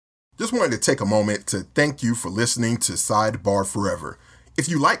Just wanted to take a moment to thank you for listening to Sidebar Forever. If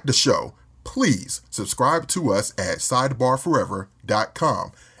you like the show, please subscribe to us at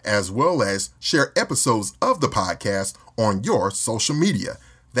sidebarforever.com, as well as share episodes of the podcast on your social media.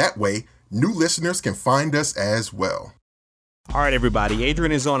 That way, new listeners can find us as well. All right, everybody.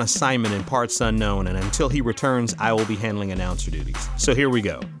 Adrian is on assignment in parts unknown, and until he returns, I will be handling announcer duties. So here we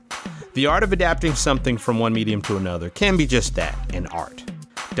go. The art of adapting something from one medium to another can be just that, an art.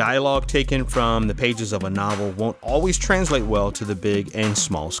 Dialogue taken from the pages of a novel won't always translate well to the big and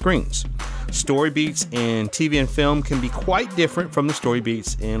small screens. Story beats in TV and film can be quite different from the story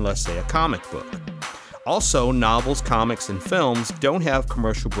beats in, let's say, a comic book. Also, novels, comics, and films don't have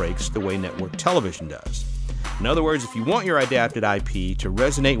commercial breaks the way network television does. In other words, if you want your adapted IP to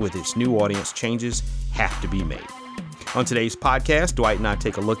resonate with its new audience, changes have to be made. On today's podcast, Dwight and I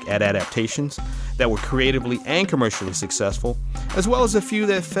take a look at adaptations that were creatively and commercially successful, as well as a few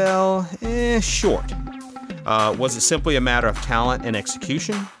that fell short. Was it simply a matter of talent and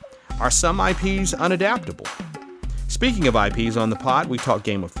execution? Are some IPs unadaptable? Speaking of IPs on the pod, we talk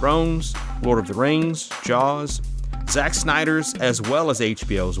Game of Thrones, Lord of the Rings, Jaws, Zack Snyder's, as well as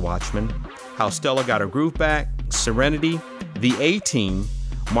HBO's Watchmen, How Stella Got Her Groove Back, Serenity, The A-Team,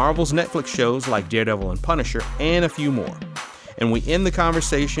 Marvel's Netflix shows like Daredevil and Punisher, and a few more. And we end the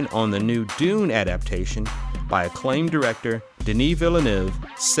conversation on the new Dune adaptation by acclaimed director Denis Villeneuve,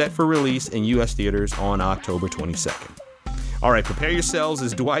 set for release in U.S. theaters on October 22nd. All right, prepare yourselves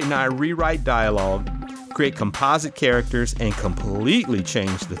as Dwight and I rewrite dialogue, create composite characters, and completely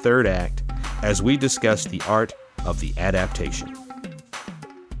change the third act as we discuss the art of the adaptation.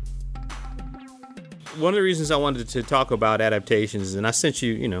 One of the reasons I wanted to talk about adaptations, and I sent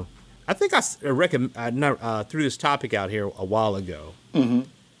you, I think I threw this topic out here a while ago. Mm-hmm.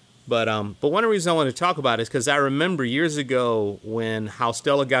 But one of the reasons I wanted to talk about it is because I remember years ago when How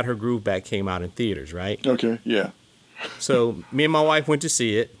Stella Got Her Groove Back came out in theaters, right? Okay, yeah. So me and my wife went to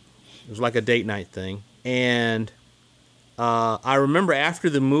see it. It was like a date night thing. And I remember after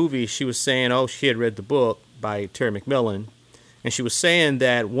the movie, she was saying, she had read the book by Terry McMillan. And she was saying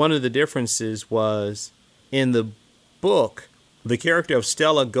that one of the differences was in the book, the character of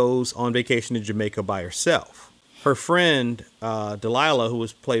Stella goes on vacation to Jamaica by herself. Her friend, Delilah, who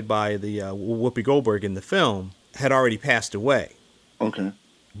was played by the Whoopi Goldberg in the film, had already passed away. Okay.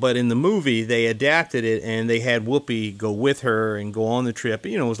 But in the movie, they adapted it and they had Whoopi go with her and go on the trip.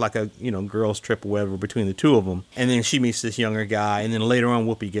 It was like a, girls' trip or whatever between the two of them. And then she meets this younger guy. And then later on,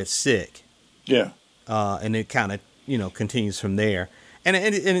 Whoopi gets sick. Yeah. And it kind of, continues from there.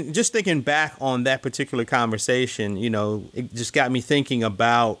 And just thinking back on that particular conversation, it just got me thinking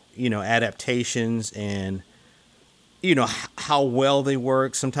about, adaptations and, how well they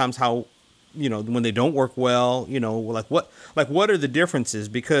work, sometimes how, when they don't work well, what are the differences?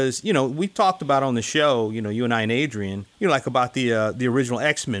 Because, we talked about on the show, you and I and Adrian, about the original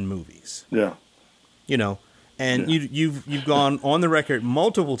X-Men movies. Yeah. And yeah. You've gone on the record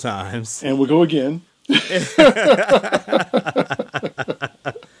multiple times. And we'll go again.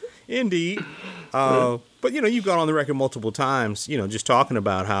 Indeed. But, you've gone on the record multiple times, just talking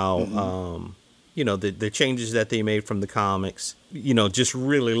about how, the changes that they made from the comics, just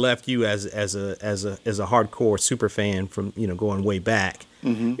really left you as a hardcore super fan from, going way back,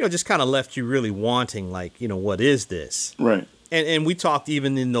 just kind of left you really wanting, like, what is this? Right. And we talked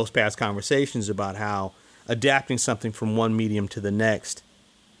even in those past conversations about how adapting something from one medium to the next,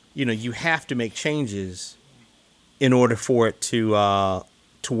 you have to make changes in order for it to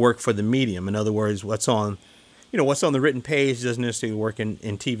work for the medium. In other words, what's on the written page doesn't necessarily work in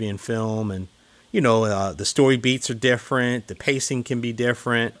TV and film, and the story beats are different, the pacing can be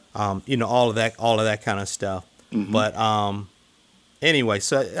different, all of that kind of stuff. Mm-hmm. But anyway,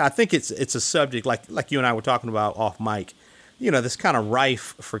 so I think it's a subject like you and I were talking about off mic, that's kind of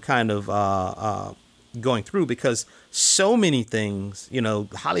rife for kind of going through, because so many things,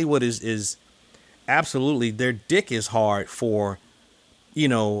 Hollywood is absolutely, their dick is hard for,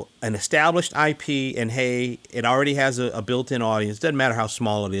 an established IP, and hey, it already has a built-in audience. Doesn't matter how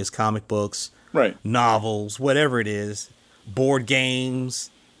small it is, comic books, right, novels, whatever it is, board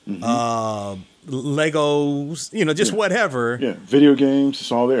games, Legos, just whatever. Yeah, video games,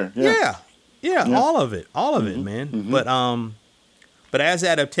 it's all there. Yeah, all of it, man. Mm-hmm. But as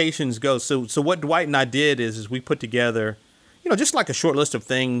adaptations go, so what Dwight and I did is we put together, just like a short list of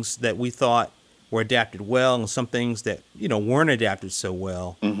things that we thought were adapted well, and some things that, weren't adapted so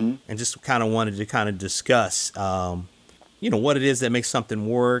well, and just kind of wanted to kind of discuss, what it is that makes something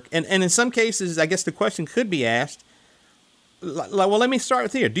work. And in some cases, I guess the question could be asked, well, let me start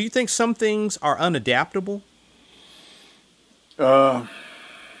with here. Do you think some things are unadaptable?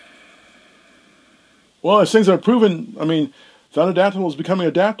 Well, as things are proven, I mean, the unadaptable is becoming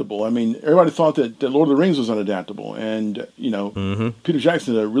adaptable. I mean, everybody thought that Lord of the Rings was unadaptable, and Peter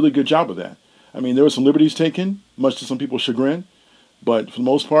Jackson did a really good job of that. I mean, there were some liberties taken, much to some people's chagrin, but for the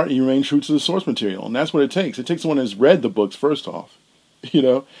most part, he remained true to the source material, and that's what it takes. It takes someone that's read the books first off,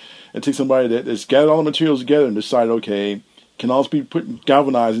 It takes somebody that's gathered all the materials together and decided, okay, can all this be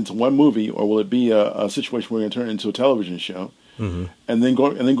galvanized into one movie, or will it be a situation where we're going to turn it into a television show, and then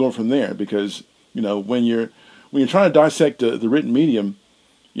go from there? Because when you're trying to dissect the written medium,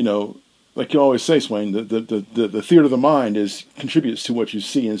 like you always say, Swain, the theater of the mind contributes to what you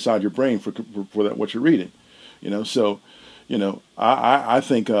see inside your brain for that what you're reading, So, I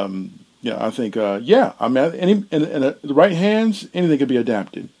think, I mean, in the right hands, anything can be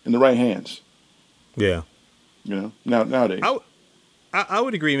adapted in the right hands. Yeah. Nowadays. I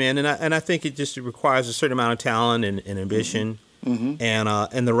would agree, man, and I think it just requires a certain amount of talent and ambition,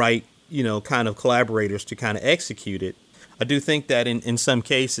 and the right kind of collaborators to kind of execute it. I do think that in some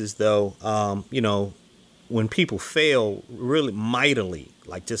cases, though, when people fail really mightily,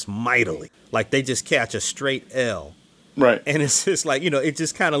 like they just catch a straight L. Right. And it's just like, it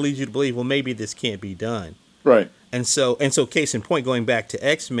just kind of leads you to believe, well, maybe this can't be done. Right. And so case in point, going back to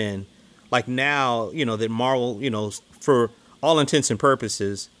X-Men, like now, that Marvel, for all intents and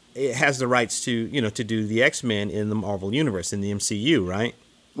purposes, it has the rights to, to do the X-Men in the Marvel Universe, in the MCU, right?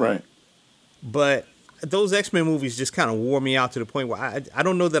 Right. But those X-Men movies just kind of wore me out to the point where I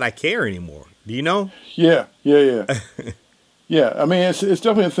don't know that I care anymore. Do you know? Yeah. Yeah. I mean, it's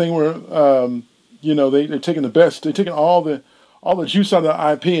definitely a thing where, they're taking the best, they're taking all the juice out of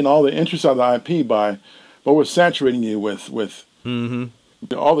the IP and all the interest out of the IP by we're saturating you with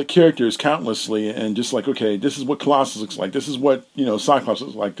all the characters countlessly, and just like, okay, this is what Colossus looks like. This is what, Cyclops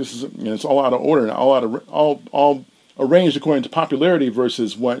looks like. This is, it's all out of order and all arranged according to popularity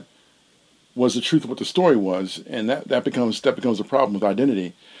versus what was the truth of what the story was, and that becomes a problem with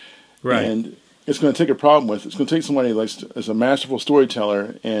identity. Right. And it's going to take it's going to take somebody as a masterful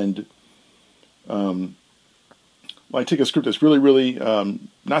storyteller and take a script that's really, really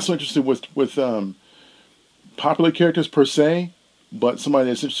not so interested with popular characters per se, but somebody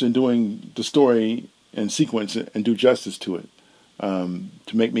that's interested in doing the story and sequence and do justice to it,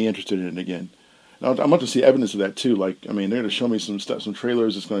 to make me interested in it again. I'm about to see evidence of that too. Like, I mean, they're going to show me some stuff, some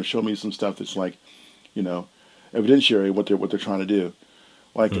trailers. It's going to show me some stuff that's like, evidentiary what they're trying to do.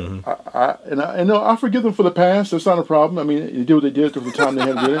 Like, I know I forgive them for the past. That's not a problem. I mean, they did what they did for the time they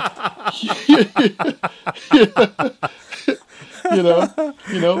had written.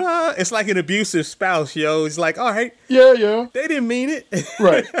 It's like an abusive spouse, yo. It's like, all right, yeah, they didn't mean it.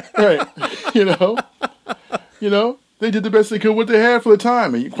 right. They did the best they could with what they had for the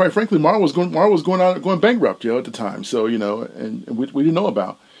time, and quite frankly, Marvel was going bankrupt, at the time. So and we didn't know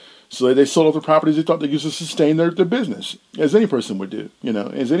about. So they sold off the properties they thought they used to sustain their business, as any person would do,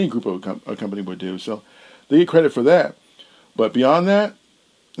 as any group of a company would do. So they get credit for that. But beyond that,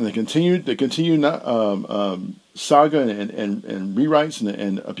 and they continue saga and rewrites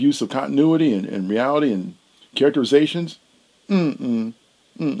and abuse of continuity and reality and characterizations.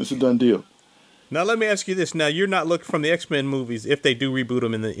 It's a done deal. Now let me ask you this. Now you're not looking from the X-Men movies, if they do reboot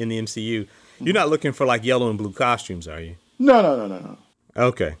them in the MCU. You're not looking for like yellow and blue costumes, are you? No.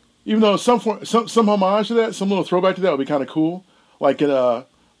 Okay. Even though some homage to that, some little throwback to that would be kind of cool. I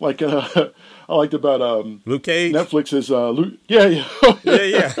liked about Luke Cage. Netflix's Luke. Yeah.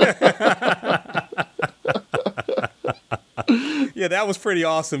 Yeah, that was pretty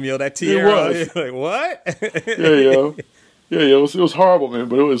awesome, yo. That tiara. It was. Like, what? Yeah. It was horrible, man,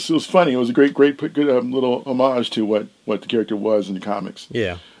 but it was funny. It was a great good little homage to what the character was in the comics.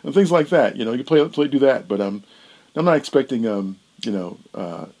 Yeah, and things like that. You can do that, but I'm not expecting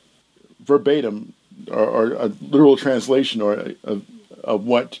verbatim or a literal translation of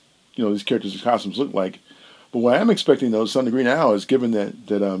what these characters' costumes look like. But what I'm expecting, though, to some degree now, is given that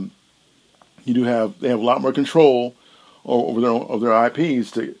they have a lot more control over their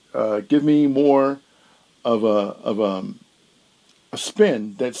IPs, to give me more of a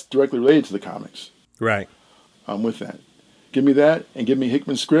spin that's directly related to the comics. Right. I'm with that. Give me that, and give me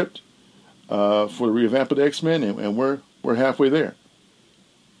Hickman's script for the revamp of the X-Men, and we're halfway there.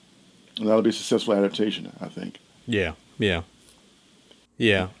 And that'll be a successful adaptation, I think. Yeah.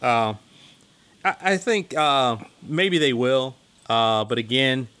 I think maybe they will, but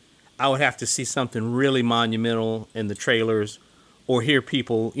again, I would have to see something really monumental in the trailers, or hear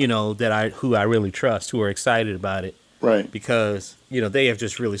people, who I really trust, who are excited about it. Right. Because, they have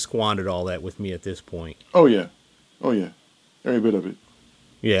just really squandered all that with me at this point. Oh, yeah. Every bit of it.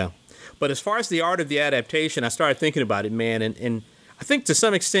 Yeah. But as far as the art of the adaptation, I started thinking about it, man, and I think to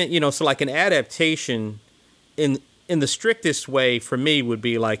some extent, so like an adaptation in the strictest way for me would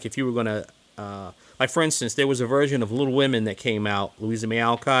be like if you were going to, like for instance, there was a version of Little Women that came out, Louisa May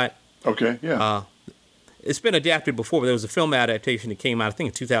Alcott. Okay, yeah. It's been adapted before, but there was a film adaptation that came out, I think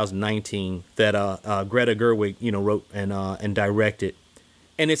in 2019, that Greta Gerwig, wrote and directed.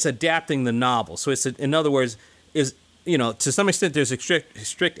 And it's adapting the novel. So it's, in other words, to some extent there's a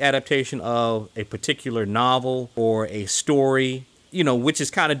strict adaptation of a particular novel or a story, which is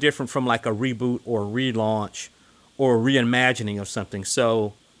kind of different from like a reboot or a relaunch or a reimagining of something.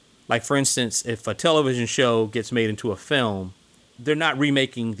 So, like for instance, if a television show gets made into a film, they're not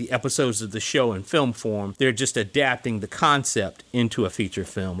remaking the episodes of the show in film form. They're just adapting the concept into a feature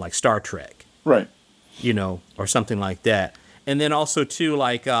film, like Star Trek. Right. Or something like that. And then also, too,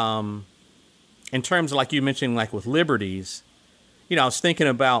 like, in terms of, like you mentioned, like with Liberties, I was thinking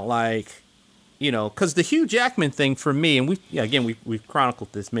about, like, because the Hugh Jackman thing for me, and we've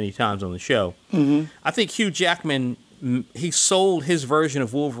chronicled this many times on the show. Mm-hmm. I think Hugh Jackman, he sold his version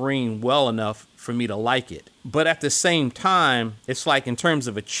of Wolverine well enough for me to like it. But at the same time, it's like in terms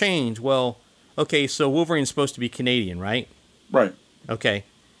of a change, well, okay, so Wolverine's supposed to be Canadian, right? Right. Okay.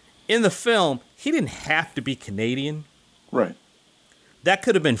 In the film, he didn't have to be Canadian. Right. That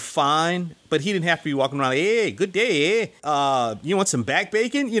could have been fine, but he didn't have to be walking around like, hey, good day, you want some back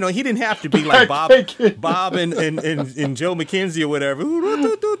bacon? He didn't have to be like Bob and Joe McKenzie or whatever.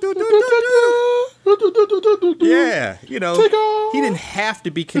 Yeah, he didn't have to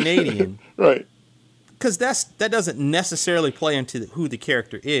be Canadian. Right. Because that doesn't necessarily play into who the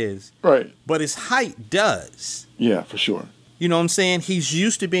character is. Right. But his height does. Yeah, for sure. You know what I'm saying? He's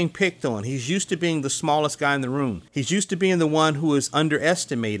used to being picked on. He's used to being the smallest guy in the room. He's used to being the one who is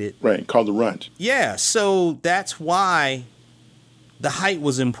underestimated. Right, called the runt. Yeah, so that's why the height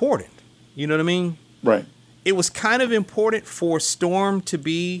was important. You know what I mean? Right. It was kind of important for Storm to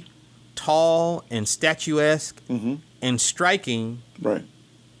be tall and statuesque and striking. Right.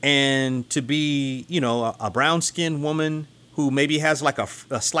 And to be, a brown-skinned woman who maybe has like a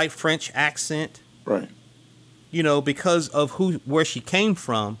slight French accent. Right. Because of where she came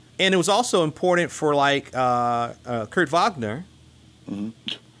from. And it was also important for like Kurt Wagner,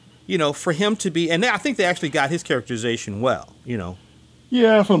 for him to be, and I think they actually got his characterization well,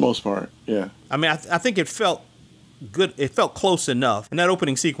 Yeah, for the most part, yeah. I mean, I think it felt good. It felt close enough. And that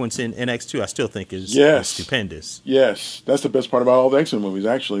opening sequence in X2, I still think is stupendous. Yes, that's the best part about all the X-Men movies,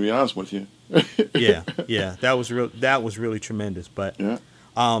 actually, to be honest with you. yeah, that was really tremendous. But yeah.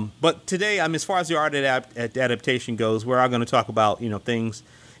 But today, as far as the art adaptation goes, we're all going to talk about, things,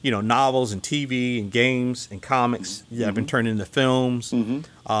 novels and TV and games and comics that have been turned into films,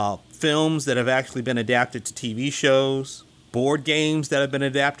 films that have actually been adapted to TV shows, board games that have been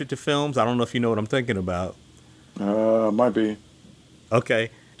adapted to films. I don't know if you know what I'm thinking about. Might be.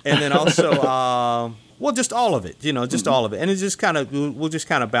 Okay. And then also, just all of it, just all of it. And it's just we'll just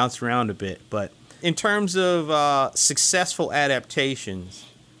kind of bounce around a bit, but in terms of successful adaptations,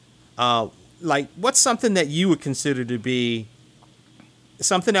 like what's something that you would consider to be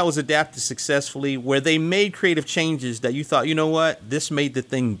something that was adapted successfully where they made creative changes that you thought, what, this made the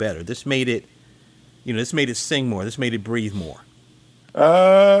thing better. This made it, this made it sing more. This made it breathe more.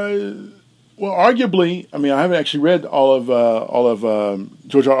 Well, arguably, I mean, I haven't actually read all of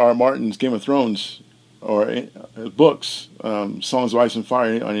George R.R. Martin's Game of Thrones or his books, Songs of Ice and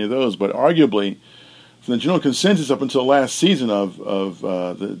Fire, any of those, but arguably, from the general consensus up until last season of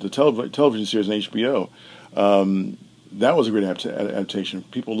the television series on HBO, that was a great adaptation.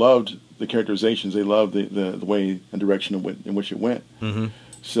 People loved the characterizations. They loved the way and direction in which it went. Mm-hmm.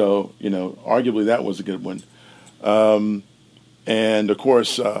 So, arguably that was a good one. And, of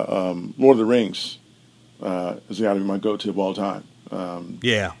course, Lord of the Rings is got to be my go-to of all time.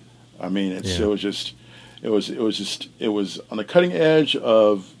 Yeah. I mean, it was on the cutting edge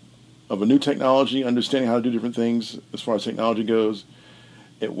of a new technology, understanding how to do different things as far as technology goes.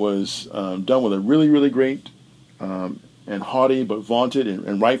 It was done with a really, really great and haughty but vaunted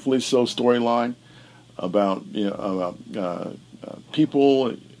and rightfully so storyline about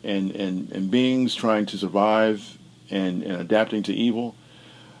people and beings trying to survive and adapting to evil.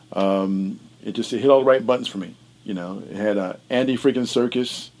 It hit all the right buttons for me. It had Andy freaking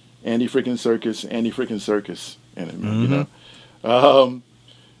Serkis in it. Mm-hmm.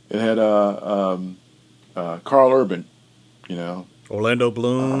 It had Carl Urban. Orlando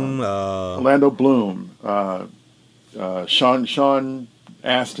Bloom. Sean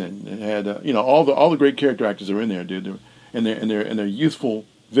Astin. It had all the great character actors that were in there, dude. And their youthful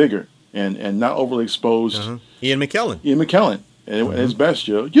vigor and not overly exposed. Uh-huh. Ian McKellen. And at his best,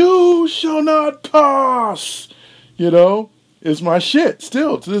 Joe. You shall not pass. is my shit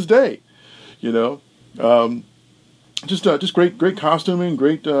still to this day. You know, just great costuming,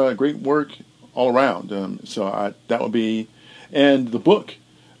 great work all around. So that would be, and the book.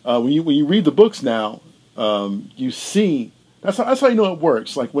 When you read the books now, you see that's how you know it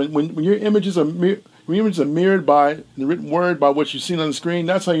works. Like when your images are mirrored by the written word by what you've seen on the screen,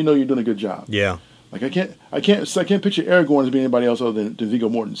 that's how you know you're doing a good job. Yeah. Like I can't picture Aragorn as being anybody else other than Viggo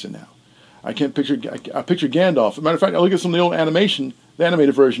Mortensen now. I picture Gandalf. As a matter of fact, I look at some of the old animation, the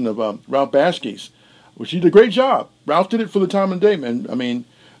animated version of Ralph Bakshi's, which he did a great job. Ralph did it for the time and day, man. I mean,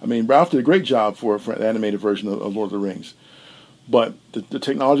 Ralph did a great job for the animated version of Lord of the Rings. But the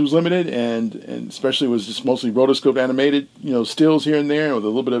technology was limited, and especially it was just mostly rotoscope animated, stills here and there with a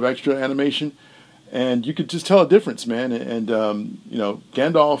little bit of extra animation. And you could just tell a difference, man. And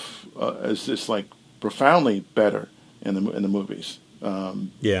Gandalf is just like profoundly better in the movies.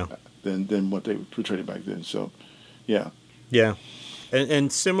 Than what they portrayed it back then. So, yeah. Yeah,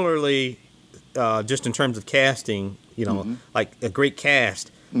 and similarly, just in terms of casting, like a great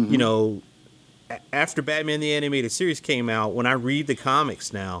cast. After Batman the Animated Series came out, when I read the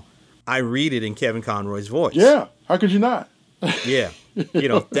comics now, I read it in Kevin Conroy's voice. Yeah, how could you not? Yeah,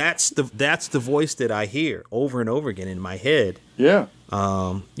 that's the voice that I hear over and over again in my head. Yeah.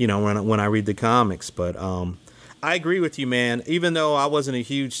 When I read the comics, but I agree with you, man. Even though I wasn't a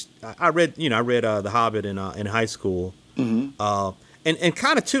huge, I read The Hobbit in high school, and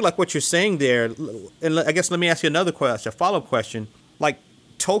kind of too like what you're saying there. And I guess let me ask you another question, a follow-up question. Like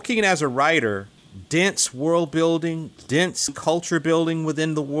Tolkien as a writer, dense world building, dense culture building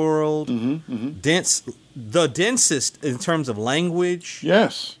within the world, the densest in terms of language.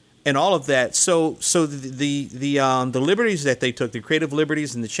 Yes. And all of that. So the liberties that they took, the creative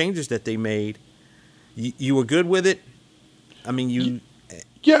liberties and the changes that they made, you were good with it. I mean, you.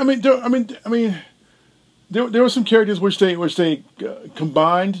 Yeah, there were some characters which they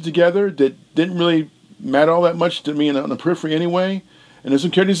combined together that didn't really matter all that much to me on the periphery anyway. And there's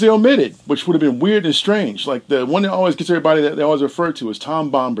some characters they omitted, which would have been weird and strange. Like the one that always gets everybody that they always refer to is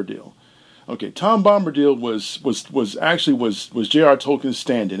Tom Bombadil. Okay, Tom Bombadil was J.R. Tolkien's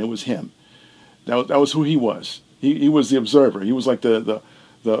stand-in. It was him. That was who he was. He was the observer. He was like the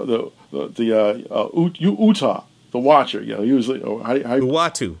Utah, the watcher. He was like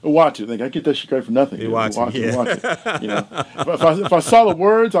Uatu. Uatu. I get that shit credit for nothing. Uatu. If I saw the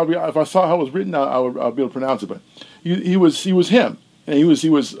words, if I saw how it was written, I'll be able to pronounce it. But he was him, and he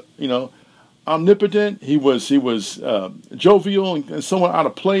was omnipotent. He was jovial and somewhat out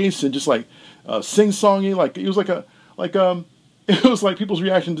of place, and just like sing-songy. Like it was it was like people's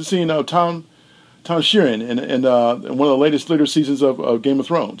reaction to seeing Tom Sheeran in one of the later seasons of Game of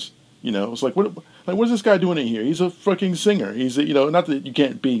Thrones. It's like what's this guy doing in here? He's a fucking singer. He's not that you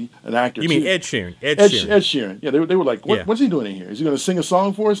can't be an actor. You mean Ed Sheeran? Ed Sheeran. Yeah, they were like, what's he doing in here? Is he going to sing a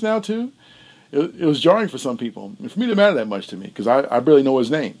song for us now too? It was jarring for some people. And for me, it didn't matter that much to me because I barely know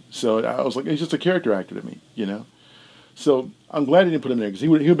his name. So I was like, he's just a character actor to me, So I'm glad he didn't put him there because he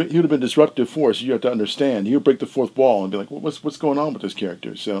would have been a disruptive force. You have to understand. He would break the fourth wall and be like, what's going on with this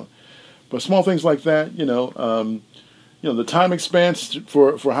character? So, but small things like that, the time expanse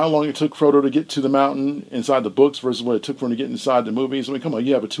for how long it took Frodo to get to the mountain inside the books versus what it took for him to get inside the movies. I mean, come on,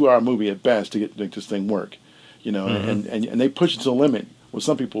 you have a 2-hour movie at best to make this thing work, and they push it to the limit with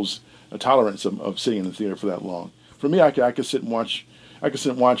some people's tolerance of sitting in the theater for that long. For me, I could sit and watch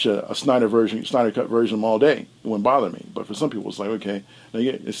a Snyder cut version of them all day. It wouldn't bother me. But for some people, it's like, okay, now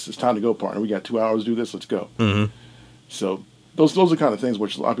it's time to go, partner. We got 2 hours to do this. Let's go. Mm-hmm. So those are the kind of things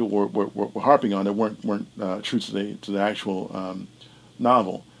which a lot of people were harping on that weren't true to the actual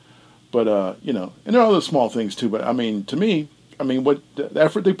novel. But and there are other small things too. But I mean, to me, what the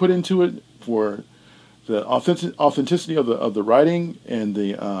effort they put into it for the authenticity of the writing and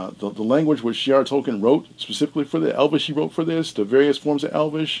the language which J.R. Tolkien wrote specifically for the Elvish he wrote for this, the various forms of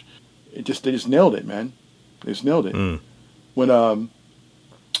Elvish, they just nailed it, man. They just nailed it. Mm. When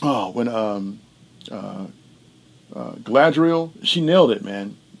Galadriel, she nailed it,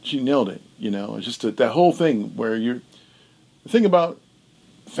 man. She nailed it. It's just that whole thing where the thing about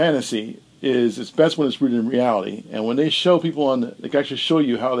fantasy is it's best when it's rooted in reality, and when they show people they can actually show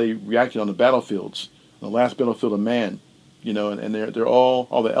you how they reacted on the battlefields. The last battlefield of man, and they're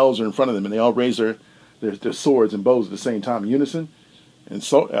all the elves are in front of them, and they all raise their swords and bows at the same time in unison. And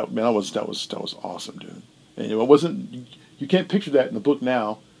so, man, that was awesome, dude. And it wasn't. You can't picture that in the book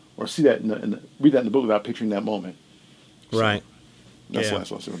now, or see that read that in the book without picturing that moment. So, right. That's the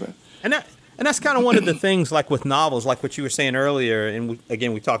last lesson with that. And And that's kind of one of the things, like with novels, like what you were saying earlier, and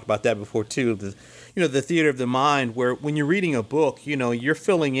we talked about that before too. The theater of the mind, where when you're reading a book, you're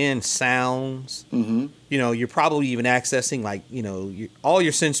filling in sounds. Mm-hmm. You're probably even accessing all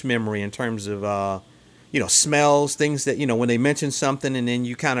your sense memory in terms of smells, things that when they mention something, and then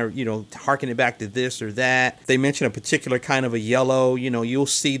you kind of harken it back to this or that. If they mention a particular kind of a yellow, you'll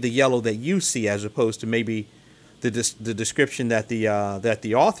see the yellow that you see as opposed to maybe the description that the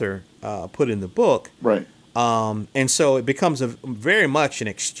author put in the book. Right. And so it becomes very much an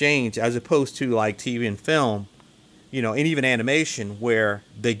exchange as opposed to like TV and film, and even animation, where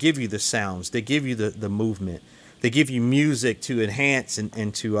they give you the sounds, they give you the movement, they give you music to enhance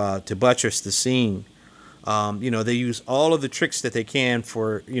and to buttress the scene. They use all of the tricks that they can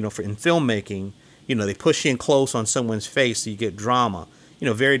for in filmmaking. They push in close on someone's face so you get drama.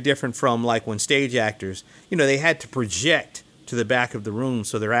 Very different from like when stage actors, they had to project to the back of the room,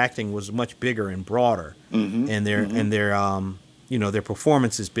 so their acting was much bigger and broader, and their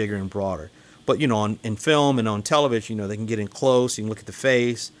performance is bigger and broader. But in film and on television, they can get in close. You can look at the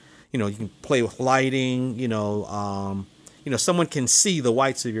face. You can play with lighting. Someone can see the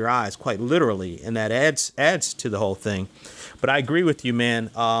whites of your eyes quite literally, and that adds to the whole thing. But I agree with you,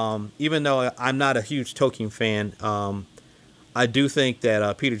 man. Even though I'm not a huge Tolkien fan, I do think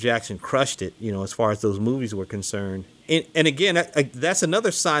that Peter Jackson crushed it, as far as those movies were concerned. And again, that's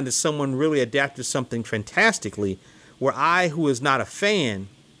another sign that someone really adapted something fantastically, where I, who is not a fan,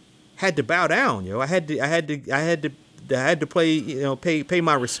 had to bow down. I had to pay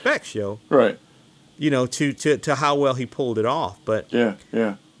my respects, Right. To how well he pulled it off. But yeah.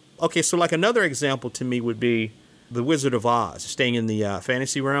 Okay, so like another example to me would be The Wizard of Oz, staying in the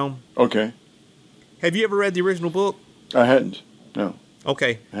fantasy realm. Okay. Have you ever read the original book? I hadn't. No.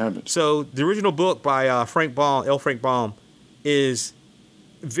 Okay. I haven't. So the original book by L. Frank Baum, is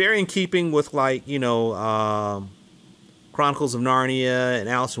very in keeping with Chronicles of Narnia and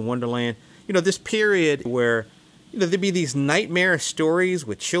Alice in Wonderland. This period where there'd be these nightmarish stories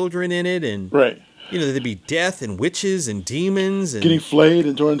with children in it, and right. There'd be death and witches and demons and getting flayed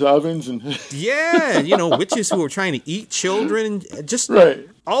and thrown into ovens and witches who were trying to eat children and just right.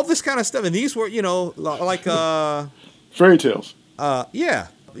 all this kind of stuff. And these were like fairy tales. Yeah.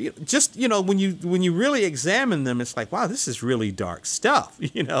 Just when you really examine them, it's like, wow, this is really dark stuff.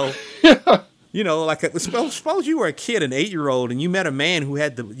 Yeah. Like suppose you were a kid, an 8-year-old, and you met a man who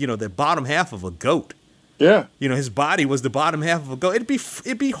had the bottom half of a goat. Yeah. His body was the bottom half of a goat. It'd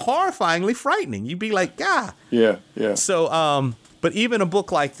be horrifyingly frightening. You'd be like, God. Yeah. So, but even a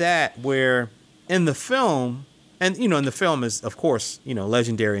book like that, where in the film, and in the film is of course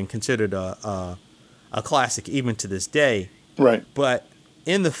legendary and considered a classic even to this day. Right. But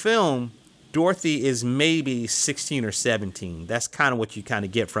in the film, Dorothy is maybe 16 or 17. That's kind of what you kind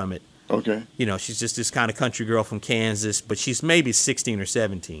of get from it. Okay. She's just this kind of country girl from Kansas, but she's maybe 16 or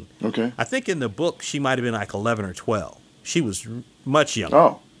 17. Okay. I think in the book she might have been like 11 or 12. She was much younger.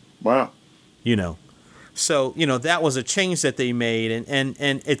 Oh, wow. So, that was a change that they made, and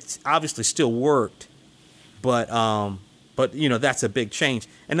it's obviously still worked, but that's a big change.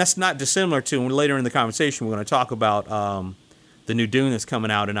 And that's not dissimilar to, and later in the conversation we're going to talk about the new Dune that's coming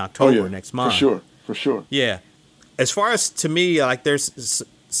out in October next month. For sure. Yeah. As far as, to me, like there's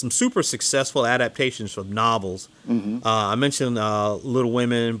some super successful adaptations of novels. Mm-hmm. I mentioned Little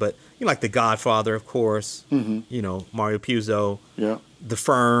Women, but like The Godfather, of course. Mm-hmm. Mario Puzo. Yeah. The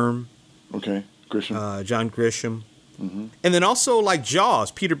Firm. Okay. Grisham. John Grisham. Mm-hmm. And then also like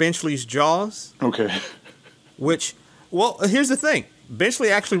Jaws, Peter Benchley's Jaws. Okay. Which, well, here's the thing.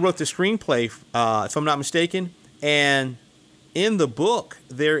 Benchley actually wrote the screenplay, if I'm not mistaken, and in the book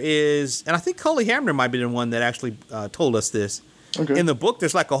there is, and I think Cully Hamner might be the one that actually told us this. Okay. In the book,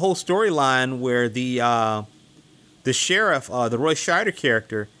 there's like a whole storyline where the sheriff, the Roy Scheider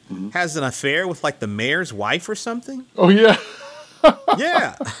character, mm-hmm. has an affair with like the mayor's wife or something. Oh yeah.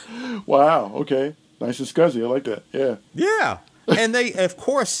 Yeah. Wow. Okay. Nice and scuzzy. I like that. Yeah. Yeah. And they, of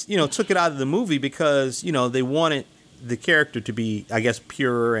course, took it out of the movie because they wanted the character to be, I guess,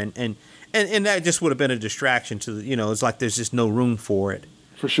 pure and that just would have been a distraction to it's like there's just no room for it.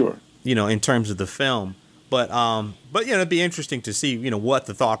 For sure. In terms of the film. But it'd be interesting to see what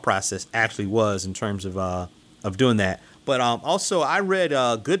the thought process actually was in terms of doing that. But also I read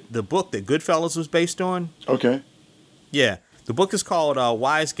the book that Goodfellas was based on. Okay. Yeah, the book is called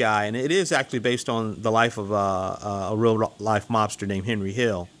Wise Guy, and it is actually based on the life of a real life mobster named Henry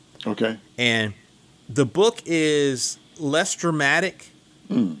Hill. Okay. And the book is less dramatic,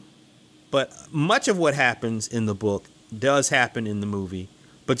 but much of what happens in the book does happen in the movie.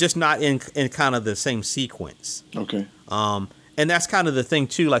 But just not in kind of the same sequence. Okay. And that's kind of the thing,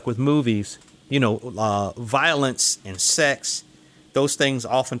 too, like with movies. violence and sex, those things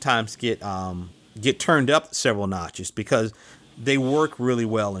oftentimes get turned up several notches because they work really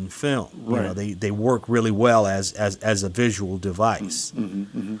well in film. Right. They work really well as a visual device.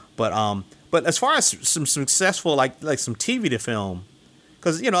 But as far as some successful like some TV to film,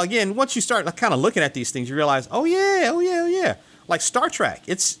 because again, once you start kind of looking at these things, you realize, oh yeah, like Star Trek,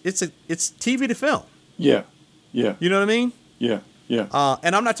 it's TV to film. Yeah. You know what I mean? Yeah.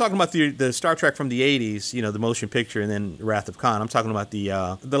 And I'm not talking about the Star Trek from the 80s, the motion picture and then Wrath of Khan. I'm talking about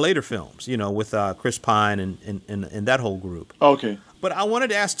the later films, with Chris Pine and that whole group. Okay. But I wanted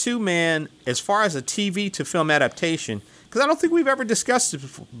to ask too, man, as far as a TV to film adaptation, because I don't think we've ever discussed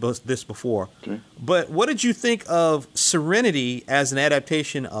this before. Okay. But what did you think of Serenity as an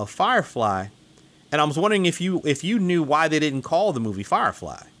adaptation of Firefly? And I was wondering if you knew why they didn't call the movie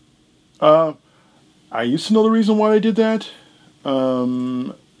Firefly. I used to know the reason why they did that.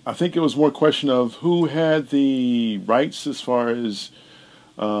 I think it was more a question of who had the rights as far as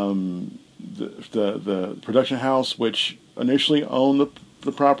the production house, which initially owned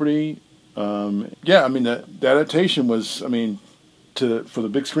the property. The adaptation was, for the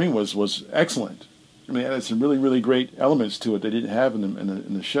big screen was excellent. It had some really, really great elements to it they didn't have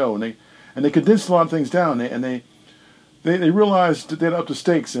in the show, and they condensed a lot of things down. They realized that they had up the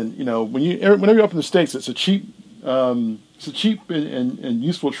stakes, and whenever you're up in the stakes, it's a cheap and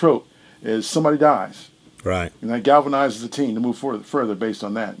useful trope is somebody dies, right? And that galvanizes the team to move further based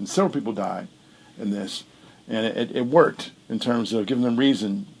on that. And several people died in this, and it worked in terms of giving them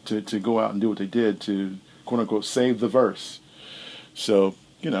reason to go out and do what they did to quote unquote save the verse. So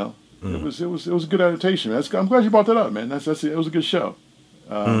it was a good adaptation. I'm glad you brought that up, man. It was a good show.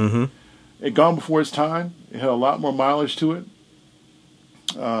 It gone before its time. It had a lot more mileage to it.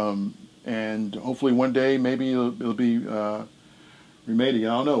 And hopefully one day maybe it'll be remade again.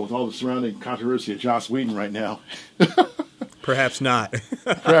 I don't know, with all the surrounding controversy of Joss Whedon right now. Perhaps not.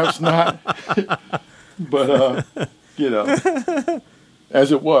 Perhaps not. But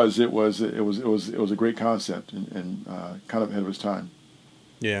as it was a great concept and kind of ahead of its time.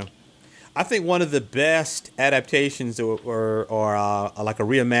 Yeah. I think one of the best adaptations or like a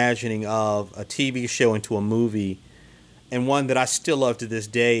reimagining of a TV show into a movie, and one that I still love to this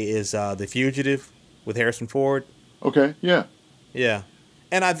day, is The Fugitive with Harrison Ford. Okay, yeah. Yeah.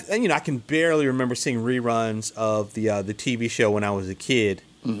 And I can barely remember seeing reruns of the TV show when I was a kid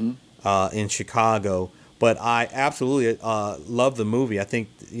in Chicago. But I absolutely love the movie. I think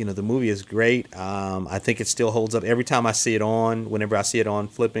the movie is great. I think it still holds up every time I see it on. Whenever I see it on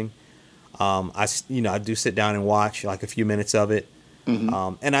flipping, I do sit down and watch like a few minutes of it.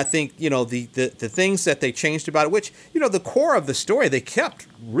 And I think the things that they changed about it, which the core of the story they kept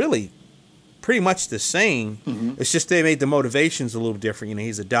really pretty much the same. It's just they made the motivations a little different.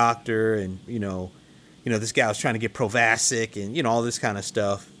 He's a doctor, and this guy was trying to get Provasic and all this kind of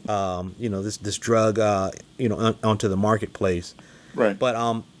stuff. This drug onto the marketplace. Right.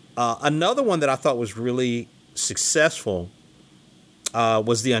 But another one that I thought was really successful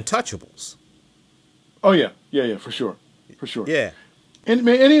was The Untouchables. Oh yeah, for sure. Yeah.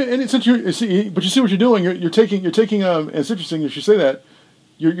 And since you see what you're doing, you're taking. And it's interesting that you say that.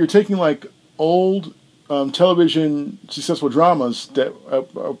 You're taking like old television successful dramas that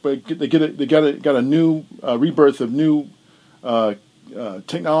they got a new rebirth of new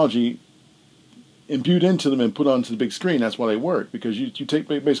technology imbued into them and put onto the big screen. That's why they work, because you take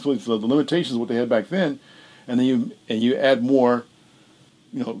basically the limitations of what they had back then, and then you add more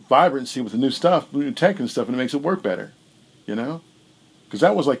vibrancy with the new stuff, new tech and stuff, and it makes it work better. Because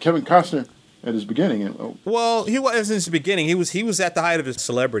that was like Kevin Costner at his beginning. Well, he was in his beginning. He was at the height of his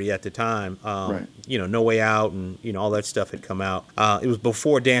celebrity at the time. Right. No Way Out and all that stuff had come out. It was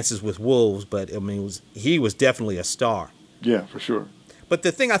before Dances with Wolves, but he was definitely a star. Yeah, for sure. But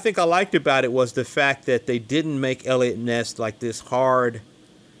the thing I think I liked about it was the fact that they didn't make Elliot Ness like this hard,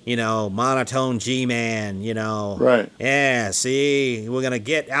 monotone G-man. Right. Yeah. See, we're gonna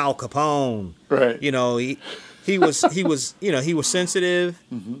get Al Capone. Right. He was sensitive.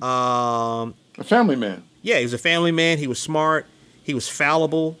 A family man. Yeah, he was a family man. He was smart. He was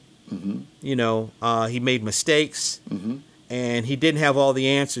fallible. He made mistakes, and he didn't have all the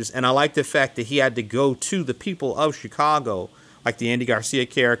answers. And I like the fact that he had to go to the people of Chicago, like the Andy Garcia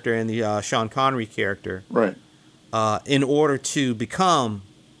character and the Sean Connery character, right? In order to become,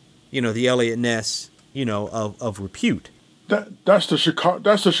 the Elliot Ness, of repute. That's the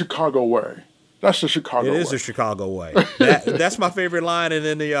Chicago way. That's the Chicago way. It is the Chicago way. That's my favorite line. And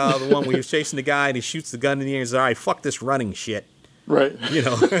then the one where he was chasing the guy and he shoots the gun in the air and says, all right, fuck this running shit. Right.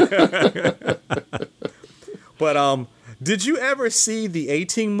 But did you ever see the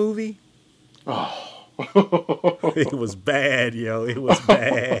A-Team movie? It was bad, yo. It was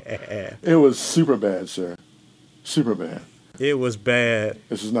bad. It was super bad, sir. Super bad. It was bad.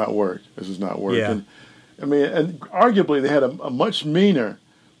 This does not work. This does not work. Yeah. And I mean, and arguably they had a much meaner,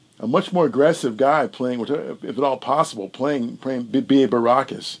 a much more aggressive guy playing, if at all possible, playing B.A.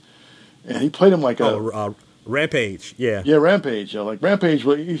 Baracus, and he played him like Rampage. Yeah. Yeah, Rampage. Like Rampage,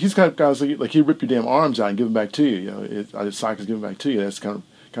 well, he's kind of guys like he rip your damn arms out and give them back to you. I just sock is give them back to you. That's kind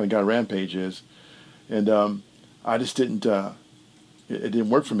of guy Rampage is, and I just didn't. It didn't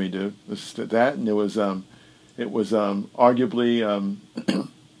work for me, dude. That, and it was arguably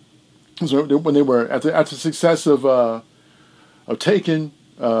when they were after the success of Taken.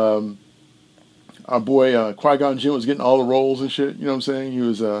 Our boy Qui-Gon Jinn was getting all the roles and shit. You know what I'm saying? He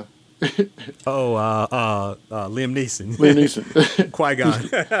was Liam Neeson. Liam Neeson.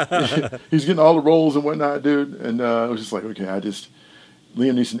 Qui-Gon. He's getting all the roles and whatnot, dude. And it was just like, okay, Liam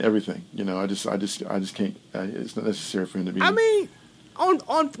Neeson everything. You know, I just can't. It's not necessary for him to be. I mean,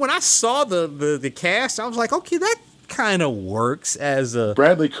 on when I saw the cast, I was like, okay, that kind of works as a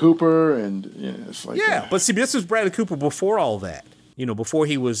Bradley Cooper, and it's like but see, this was Bradley Cooper before all that. You know, before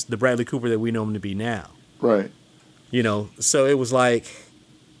he was the Bradley Cooper that we know him to be now. Right. You know, so it was like,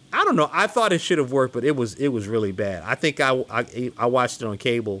 I don't know. I thought it should have worked, but it was really bad. I think I watched it on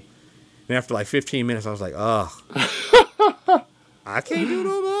cable, and after like 15 minutes, I was like, oh, I can't do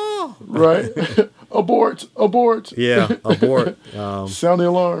no more. Right. Abort. Yeah, abort. Sound the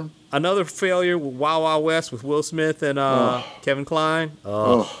alarm. Another failure, Wild Wild West with Will Smith and Kevin Kline.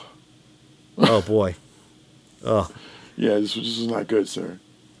 Oh boy. Oh. Yeah, this was not good, sir.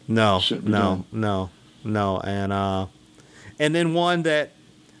 No. And then one that,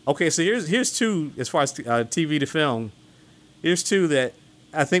 okay, so here's two, as far as TV to film, here's two that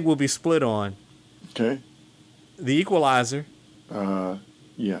I think will be split on. Okay. The Equalizer. Yeah.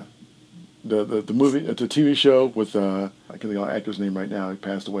 The movie, the TV show with, I can't think of the actor's name right now, he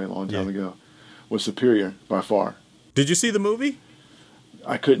passed away a long time ago, was superior by far. Did you see the movie?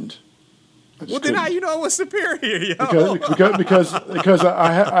 I couldn't. Well, then how you know it was superior, yo? Because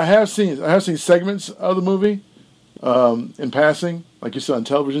I have seen segments of the movie in passing, like you saw on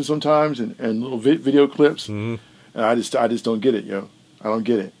television sometimes, and little video clips, and I just don't get it, yo. I don't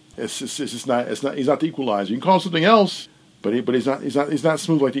get it. It's just not. He's not the Equalizer. You can call him something else, but he's not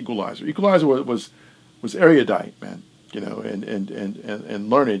smooth like the Equalizer. Equalizer was erudite, man. You know, and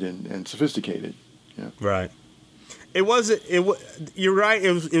learned and sophisticated. Yeah. Right. It was. You're right.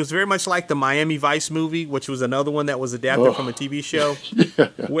 It was very much like the Miami Vice movie, which was another one that was adapted from a TV show. Yeah.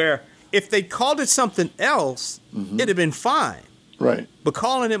 Where if they called it something else, it'd have been fine. Right. But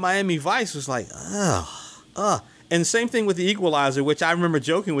calling it Miami Vice was like, And same thing with the Equalizer, which I remember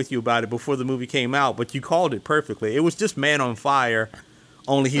joking with you about it before the movie came out, but you called it perfectly. It was just Man on Fire,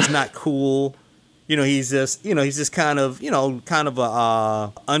 only he's not cool. You know, he's just kind of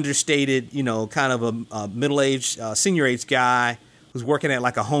a understated, kind of a middle-aged, senior-aged guy who's working at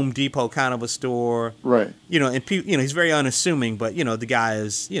like a Home Depot kind of a store. Right. And he's very unassuming, but the guy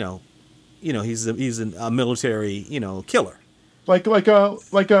is, he's a military, killer. Like Viggo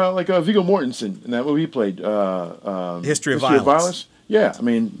Mortensen in that movie he played. History of Violence. Yeah, I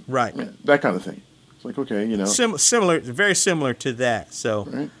mean, right, that kind of thing. It's like, okay, similar, very similar to that. So.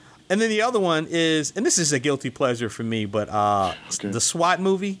 Right. And then the other one is, and this is a guilty pleasure for me, but the SWAT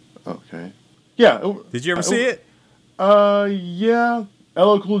movie. Okay. Yeah. Did you ever see it? Yeah.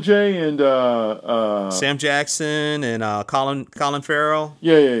 LL Cool J and Sam Jackson and Colin Farrell.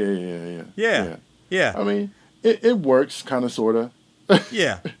 Yeah. I mean, it works, kind of, sort of.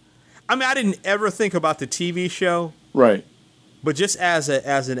 Yeah. I mean, I didn't ever think about the TV show. Right. But just as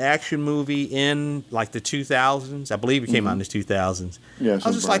an action movie in like the 2000s, I believe it came out in the 2000s. Yeah, I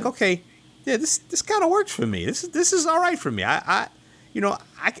was just like, okay, yeah, this kind of works for me. This is all right for me. I'm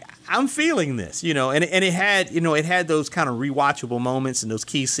feeling this, and it had those kind of rewatchable moments and those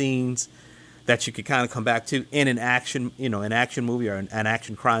key scenes that you could kind of come back to in an action movie or an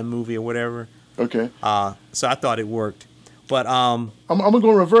action crime movie or whatever. Okay. So I thought it worked. But I'm gonna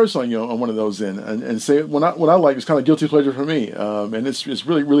go reverse on you on one of those then, and say what I like is kind of guilty pleasure for me, and it's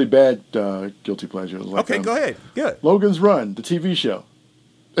really really bad guilty pleasure. Like, okay, go ahead. Good. Logan's Run, the TV show,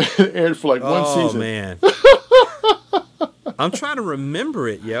 it aired for like one season. Oh man, I'm trying to remember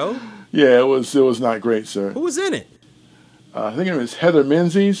it, yo. Yeah, it was not great, sir. Who was in it? I think it was Heather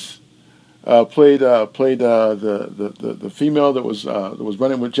Menzies. Played the female that was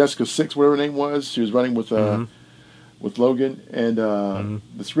running with Jessica Six, whatever her name was. She was running with Logan, and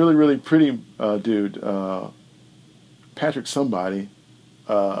this really, really pretty dude, Patrick somebody,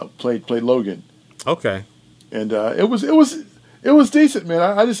 played Logan. Okay. And it was It was decent, man.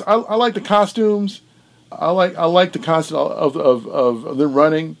 I like the costumes. I like the concept of them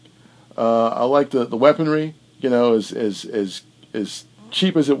running. I like the weaponry. You know, as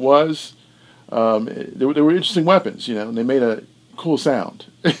cheap as it was, they were interesting weapons. You know, and they made a cool sound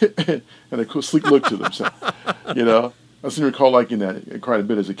and a cool sleek look to them. So, you know, I seem to recall liking that quite a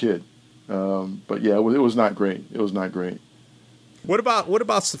bit as a kid. But yeah, it was not great. It was not great. What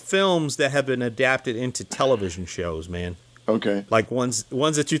about some films that have been adapted into television shows, man? Okay. Like ones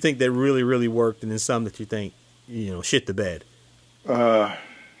that you think that really, really worked, and then some that you think, you know, shit the bed.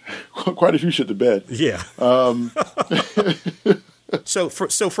 Quite a few shit the bed. Yeah. So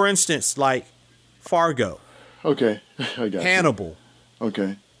for instance, like Fargo. Okay. I got Hannibal. you.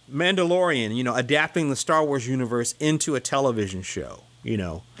 Okay. Mandalorian, you know, adapting the Star Wars universe into a television show, you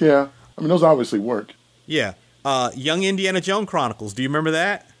know. Yeah. I mean, those obviously work. Yeah. Young Indiana Jones Chronicles. Do you remember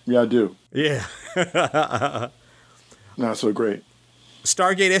that? Yeah, I do. Yeah. Not so great.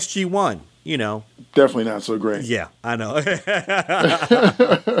 Stargate SG-1, you know. Definitely not so great. Yeah, I know.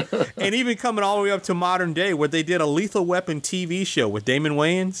 And even coming all the way up to modern day where they did a Lethal Weapon TV show with Damon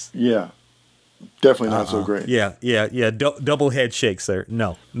Wayans. Yeah. Definitely not so great. Yeah. Double head shake, sir.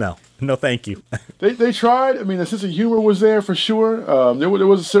 No, thank you. They tried. I mean, the sense of humor was there for sure. There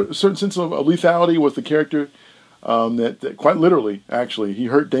was a certain sense of lethality with the character that quite literally, actually, he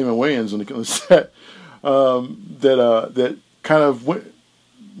hurt Damon Wayans on the set. That kind of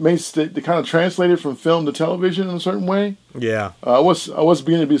they kind of translated from film to television in a certain way. Yeah. I was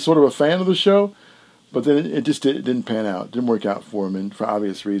beginning to be sort of a fan of the show, but then it just didn't pan out. It didn't work out for him, and for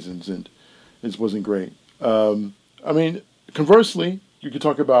obvious reasons, and it just wasn't great. I mean, conversely, you could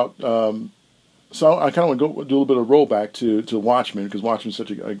talk about. So I kind of want to do a little bit of rollback to Watchmen, because Watchmen's such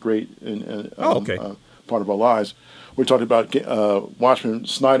a great part of our lives. We talked about Watchmen,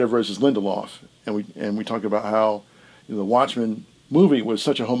 Snyder versus Lindelof, and we talked about how the Watchmen movie was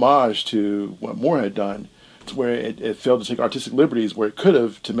such a homage to what Moore had done, to where it failed to take artistic liberties where it could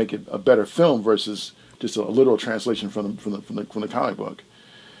have to make it a better film versus just a literal translation from the comic book,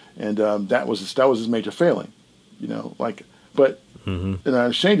 and that was his major failing, you know. Like, but in our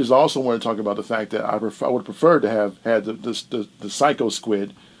exchanges, I also want to talk about the fact that I would have preferred to have had the Psycho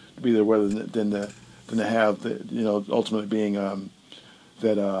Squid to be there rather than to have the, you know, ultimately being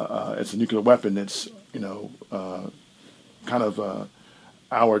that it's a nuclear weapon that's, you know, kind of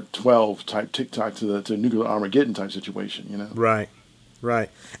hour 12 type TikTok to nuclear Armageddon type situation, you know. Right.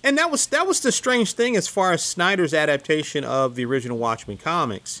 And that was the strange thing as far as Snyder's adaptation of the original Watchmen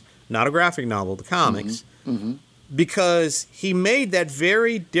comics, not a graphic novel, the comics. Because he made that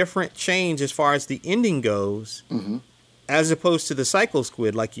very different change as far as the ending goes, as opposed to the Psycho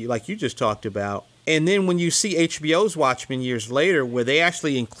Squid, like you just talked about. And then when you see HBO's Watchmen years later, where they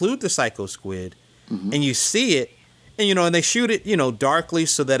actually include the Psycho Squid, and you see it, and you know, and they shoot it, you know, darkly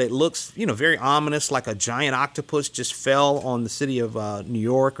so that it looks, you know, very ominous, like a giant octopus just fell on the city of New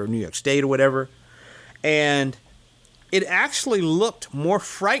York or New York State or whatever, and it actually looked more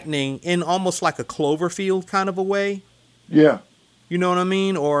frightening in almost like a Cloverfield kind of a way. Yeah. You know what I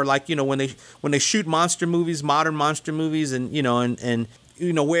mean? Or like, you know, when they shoot monster movies, modern monster movies, and you know, and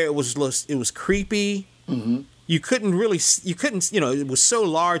you know, where it was creepy. You couldn't, you know, it was so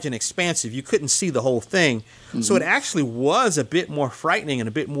large and expansive, you couldn't see the whole thing. So it actually was a bit more frightening and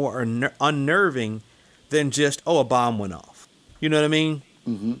a bit more unnerving than just, a bomb went off. You know what I mean?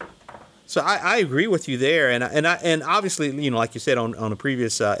 So I agree with you there, and obviously, you know, like you said on a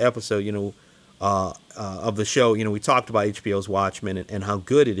previous episode, you know, of the show, you know, we talked about HBO's Watchmen and how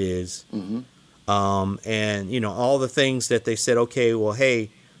good it is, and you know, all the things that they said. Okay, well, hey,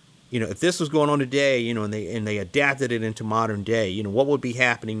 you know, if this was going on today, you know, and they adapted it into modern day, you know, what would be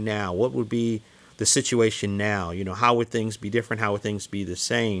happening now? What would be the situation now? You know, how would things be different? How would things be the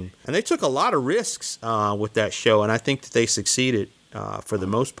same? And they took a lot of risks with that show, and I think that they succeeded for the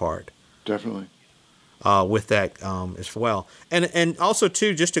most part. Definitely. With that as well. And also,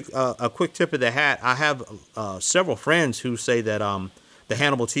 too, just a quick tip of the hat, I have several friends who say that the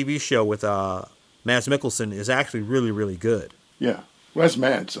Hannibal TV show with Mads Mikkelsen is actually really, really good. Yeah. Well, that's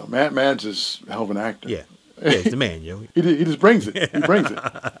Mads. So Mads is a hell of an actor. Yeah, he's the man, yo. He just brings it.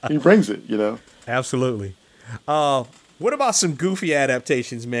 He brings it, you know. Absolutely. What about some goofy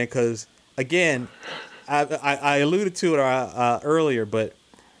adaptations, man? Because, again, I alluded to it earlier, but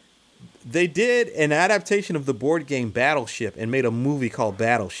they did an adaptation of the board game Battleship and made a movie called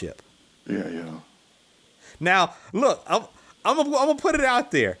Battleship. Yeah. Now, look, I'm gonna put it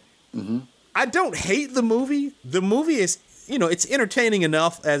out there. I don't hate the movie. The movie is, you know, it's entertaining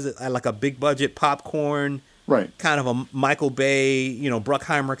enough as like a big budget popcorn Right. Kind of a Michael Bay,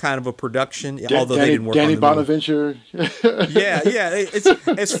 Bruckheimer kind of a production. Although they didn't work Danny on the Bonaventure. yeah.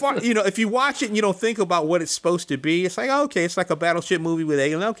 It's far. If you watch it and you don't think about what it's supposed to be, it's like, okay, it's like a battleship movie with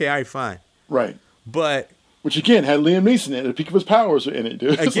alien. Okay, all right, fine. Right. But which again had Liam Neeson in it. The peak of his powers in it,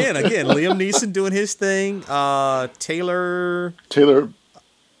 dude. Again, Liam Neeson doing his thing. Taylor.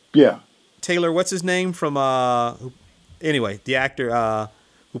 Yeah. Taylor, what's his name from? Anyway, the actor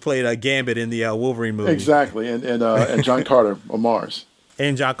who played Gambit in the Wolverine movie. Exactly, and John Carter of Mars.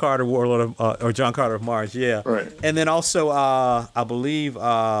 And John Carter, Warlord of, or John Carter of Mars, yeah. Right. And then also, I believe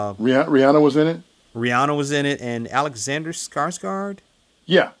Rihanna was in it. Rihanna was in it, and Alexander Skarsgård.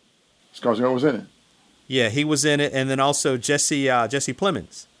 Yeah, Skarsgård was in it. Yeah, he was in it, and then also Jesse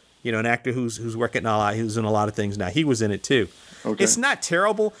Plemons, an actor who's working who's in a lot of things now. He was in it too. Okay. It's not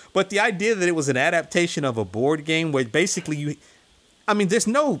terrible, but the idea that it was an adaptation of a board game where basically there's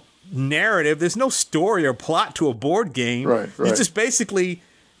no narrative, there's no story or plot to a board game. Right. It's just basically,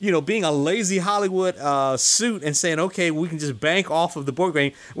 being a lazy Hollywood suit and saying, okay, we can just bank off of the board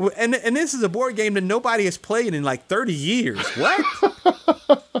game. And this is a board game that nobody has played in like 30 years. What?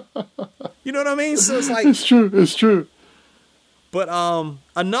 You know what I mean? So it's like... It's true. But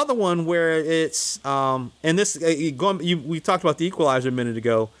another one where it's... and this... we talked about The Equalizer a minute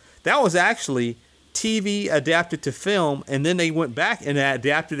ago. That was actually TV adapted to film, and then they went back and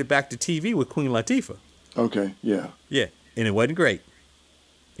adapted it back to TV with Queen Latifah. Okay, yeah. Yeah, and it wasn't great.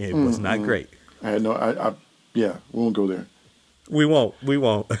 It was not great. I had yeah, we won't go there. We won't.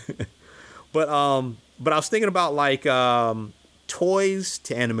 But I was thinking about like toys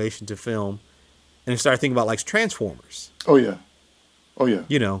to animation to film, and I started thinking about like Transformers. Oh yeah.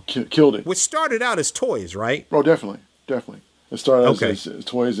 Killed it. Which started out as toys, right? Oh, definitely. It started out Okay. as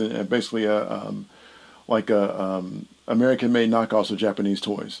toys and basically American-made knockoffs of Japanese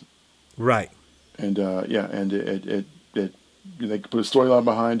toys. Right. And it they put a storyline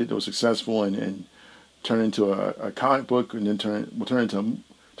behind it that was successful and turned into a comic book, and then turn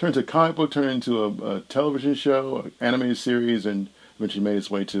into a comic book, turn into a television show, an animated series, and eventually made its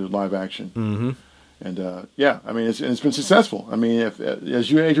way to live action. Mm-hmm. And it's been successful. I mean,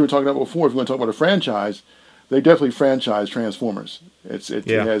 as you and Adrian were talking about before, if you want to talk about a franchise, they definitely franchise Transformers. It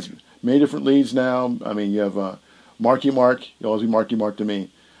has many different leads now. I mean, you have Marky Mark. You'll always be Marky Mark to me.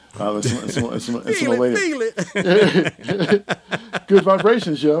 Feel it. Good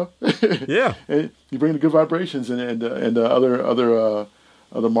vibrations, yo. Yeah. And you bring the good vibrations and other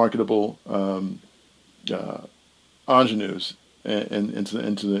marketable ingenues and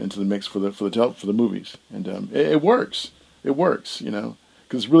into the mix for the movies, and it works. It works, because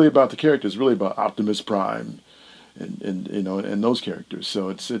it's really about the characters. It's really about Optimus Prime, and those characters. So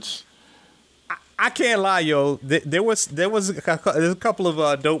it's. I can't lie, yo. There was a couple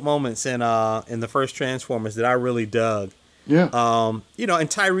of dope moments in the first Transformers that I really dug. Yeah. And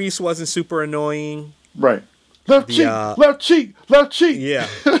Tyrese wasn't super annoying. Right. Left cheek. Yeah.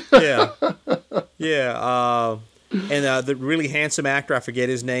 And the really handsome actor, I forget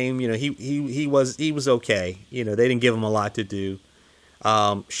his name. He was okay. They didn't give him a lot to do.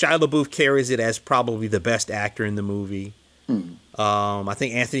 Shia LaBeouf carries it as probably the best actor in the movie. I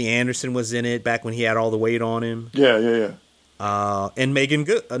think Anthony Anderson was in it back when he had all the weight on him. Yeah. And Megan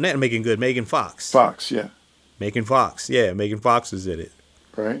Fox. Megan Fox. Yeah, Megan Fox is in it.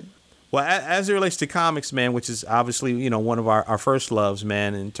 Right. Well, as it relates to comics, man, which is obviously, one of our first loves,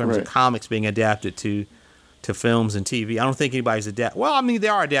 man, in terms of comics being adapted to films and TV. I don't think anybody's well, I mean,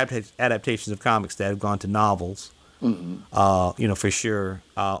 there are adaptations of comics that have gone to novels, for sure.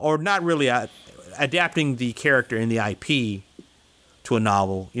 Or not really adapting the character in the IP to a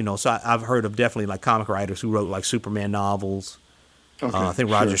novel, So I've heard of definitely like comic writers who wrote like Superman novels. Okay, I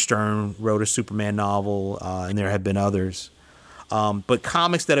think Roger Stern wrote a Superman novel, and there have been others. But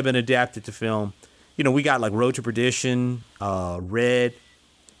comics that have been adapted to film, we got like Road to Perdition, Red,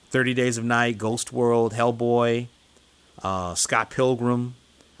 30 Days of Night, Ghost World, Hellboy, Scott Pilgrim,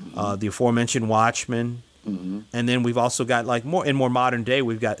 the aforementioned Watchmen. Mm-hmm. And then we've also got like more modern day,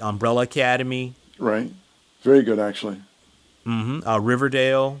 we've got Umbrella Academy. Right. Very good, actually. Mm-hmm.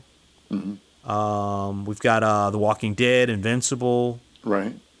 Riverdale. Mm-hmm. We've got The Walking Dead, Invincible.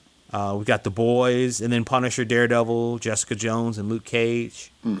 Right. We've got The Boys, and then Punisher, Daredevil, Jessica Jones, and Luke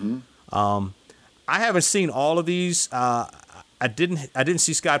Cage. Mm-hmm. I haven't seen all of these. I didn't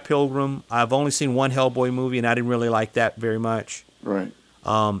see Scott Pilgrim. I've only seen one Hellboy movie, and I didn't really like that very much. Right.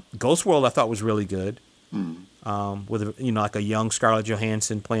 Ghost World I thought was really good. Mm. With like a young Scarlett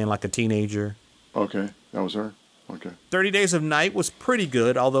Johansson playing like a teenager. Okay, that was her. Okay. 30 Days of Night was pretty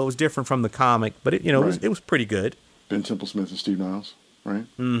good, although it was different from the comic, but it was pretty good. Ben Temple Smith and Steve Niles. right?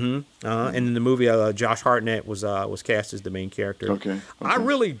 And in the movie, Josh Hartnett was cast as the main character. Okay. I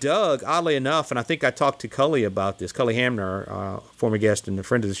really dug, oddly enough, and I think I talked to Cully about this. Cully Hamner, former guest and a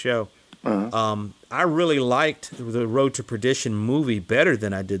friend of the show. I really liked the Road to Perdition movie better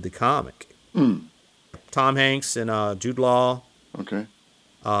than I did the comic. Tom Hanks and Jude Law. Okay.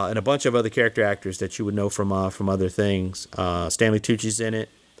 And a bunch of other character actors that you would know from other things. Stanley Tucci's in it.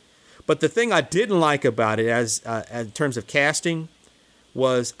 But the thing I didn't like about it, as in terms of casting,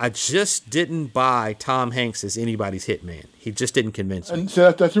 was I just didn't buy Tom Hanks as anybody's hitman. He just didn't convince me. And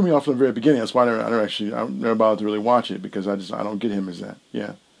so that threw me off from the very beginning. That's why I never bothered to really watch it, because I don't get him as that.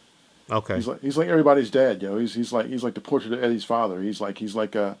 Yeah. Okay. He's like everybody's dad, yo. He's like the portrait of Eddie's father. He's like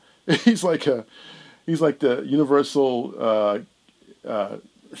the universal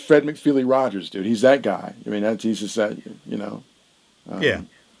Fred McFeely Rogers, dude. He's that guy. I mean, he's just that, you know. Yeah.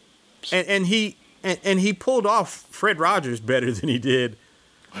 And he pulled off Fred Rogers better than he did,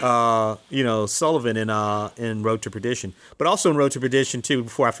 Sullivan in Road to Perdition. But also in Road to Perdition too.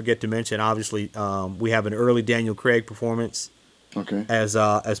 Before I forget to mention, obviously, we have an early Daniel Craig performance. Okay. As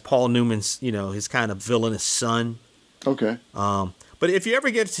Paul Newman's, his kind of villainous son. Okay. But if you ever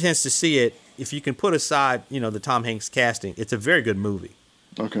get a chance to see it, if you can put aside, the Tom Hanks casting, it's a very good movie.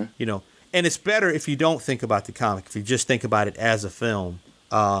 Okay. And it's better if you don't think about the comic. If you just think about it as a film.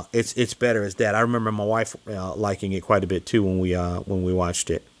 It's better as that. I remember my wife liking it quite a bit too when we watched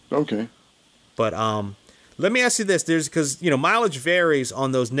it. Okay. But let me ask you this: because mileage varies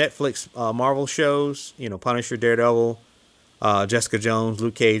on those Netflix Marvel shows. Punisher, Daredevil, Jessica Jones,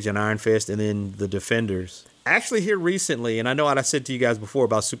 Luke Cage, and Iron Fist, and then the Defenders. Actually, here recently, and I know what I said to you guys before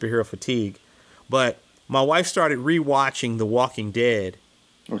about superhero fatigue, but my wife started rewatching The Walking Dead.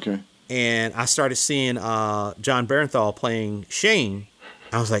 Okay. And I started seeing John Bernthal playing Shane.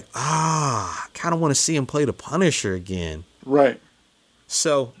 I was like, I kind of want to see him play the Punisher again. Right.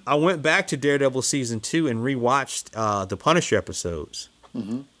 So I went back to Daredevil Season 2 and rewatched the Punisher episodes.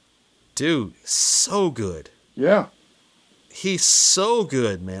 Mm-hmm. Dude, so good. Yeah. He's so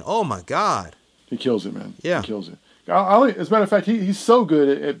good, man. Oh, my God. He kills it, man. Yeah. He kills it. As a matter of fact, he's so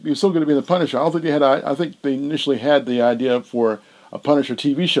good. He was so good at being the Punisher. I don't think I think they initially had the idea for a Punisher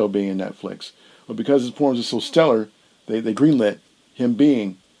TV show being in Netflix. But because his performance is so stellar, they greenlit him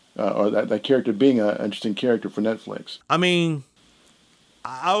being, or that character being an interesting character for Netflix. I mean,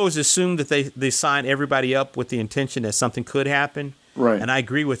 I always assumed that they signed everybody up with the intention that something could happen. Right. And I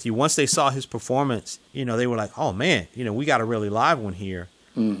agree with you. Once they saw his performance, they were like, oh, man, we got a really live one here.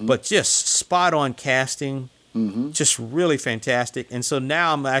 Mm-hmm. But just spot on casting, just really fantastic. And so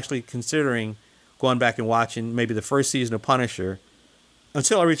now I'm actually considering going back and watching maybe the first season of Punisher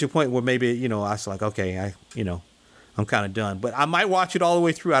until I reach a point where maybe, I was like, okay, I'm kind of done. But I might watch it all the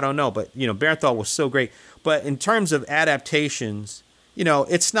way through. I don't know. But, Bernthal was so great. But in terms of adaptations,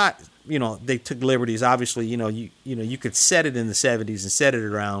 it's not, they took liberties. Obviously, you could set it in the 70s and set it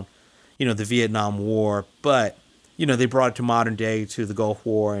around, the Vietnam War. But, they brought it to modern day, to the Gulf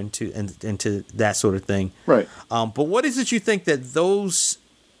War and to that sort of thing. Right. But what is it you think that those,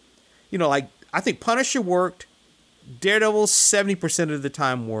 I think Punisher worked. Daredevil 70% of the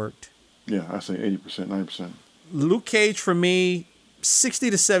time worked. Yeah, I say 80%, 90%. Luke Cage, for me, 60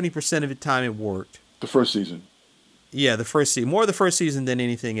 to 70% of the time it worked. The first season. Yeah, the first season. More the first season than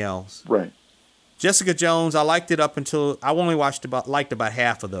anything else. Right. Jessica Jones, I liked it up until I only liked about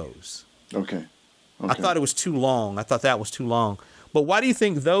half of those. Okay. I thought it was too long. I thought that was too long. But why do you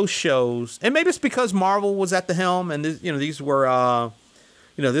think those shows? And maybe it's because Marvel was at the helm, and these were,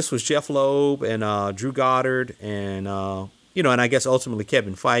 this was Jeff Loeb and Drew Goddard, and and I guess ultimately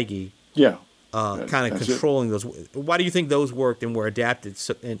Kevin Feige. Yeah. Kind of controlling those. Why do you think those worked and were adapted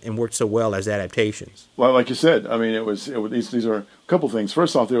and worked so well as adaptations? Well, like you said, I mean, these are a couple things.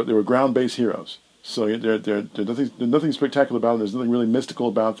 First off, they were ground-based heroes, so there's nothing spectacular about them. There's nothing really mystical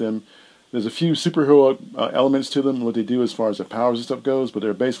about them. There's a few superhero elements to them, what they do as far as the powers and stuff goes, but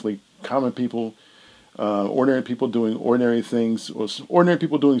they're basically common people, ordinary people doing ordinary things, or ordinary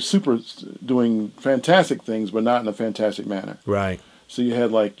people doing fantastic things, but not in a fantastic manner. Right. So you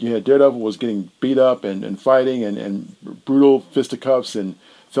had Daredevil was getting beat up and fighting and brutal fisticuffs and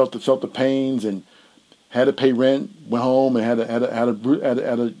felt the pains and had to pay rent, went home and had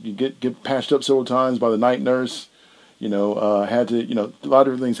to get patched up several times by the night nurse. Had to a lot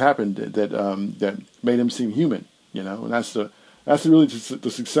of things happened that made him seem human. And that's really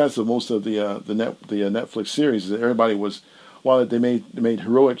the success of most of the Netflix series. Is that everybody was, while they made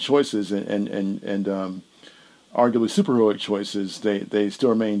heroic choices and arguably superheroic choices, they still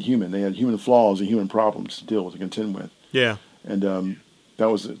remained human. They had human flaws and human problems to deal with, to contend with. Yeah. And that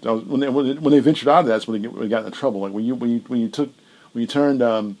was when they ventured out of that, that's when they got into trouble. Like when when you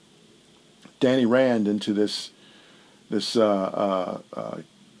turned Danny Rand into this first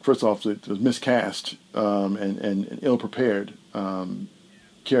off, it was miscast and ill prepared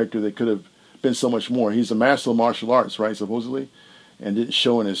character that could have been so much more. He's a master of martial arts, right? Supposedly, and didn't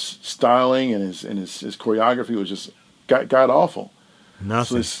show in his styling and his choreography was just god awful.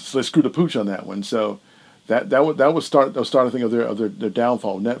 Nothing. So they screwed the pooch on that one. So that was start I think of their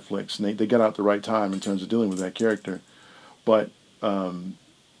downfall of Netflix, and they got out at the right time in terms of dealing with that character. But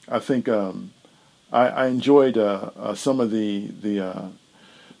I think I enjoyed some of the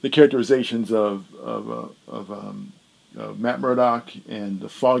characterizations of Matt Murdock and the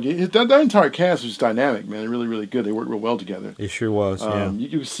Foggy. That entire cast was dynamic, man. They're really, really good. They worked real well together. It sure was. Yeah.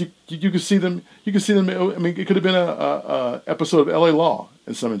 You could see them. You could see them. I mean, it could have been a episode of L.A. Law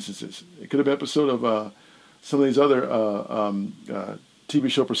in some instances. It could have been an episode of some of these other TV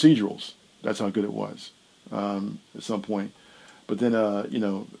show procedurals. That's how good it was at some point. But then,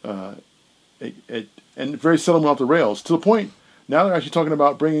 and very seldom went off the rails to the point. Now they're actually talking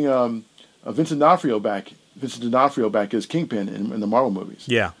about bringing Vincent D'Onofrio back as Kingpin in the Marvel movies.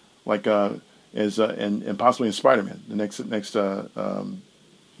 Yeah, like and possibly in Spider-Man, the next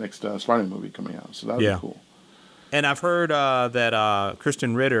Spider-Man movie coming out. So that would be cool. And I've heard that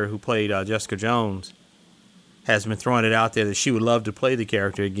Kristen Ritter, who played Jessica Jones, has been throwing it out there that she would love to play the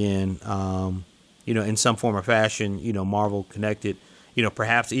character again. In some form or fashion. Marvel connected.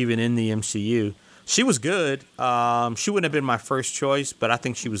 Perhaps even in the MCU. She was good. She wouldn't have been my first choice, but I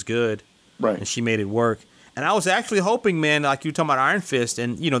think she was good. Right. And she made it work. And I was actually hoping, man, like you were talking about Iron Fist,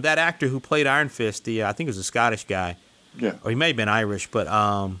 and, that actor who played Iron Fist, I think it was a Scottish guy. Yeah. Or he may have been Irish, but...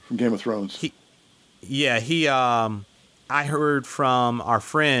 from Game of Thrones. I heard from our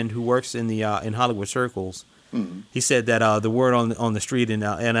friend who works in the in Hollywood circles. Mm-hmm. He said that the word on the street in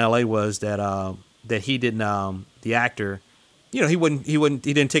L.A. was that he didn't, the actor, he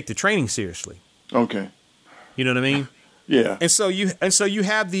didn't take the training seriously. Okay. You know what I mean? Yeah. And so you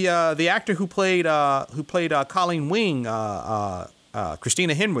have the actor who played Colleen Wing,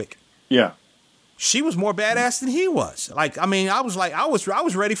 Christina Henwick. Yeah. She was more badass than he was. I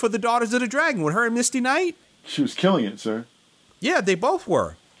was ready for the Daughters of the Dragon with her and Misty Knight. She was killing it, sir. Yeah, they both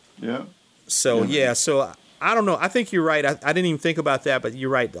were. Yeah. So so I don't know. I think you're right. I didn't even think about that, but you're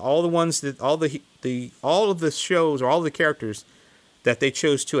right. All the ones that all of the shows or all the characters that they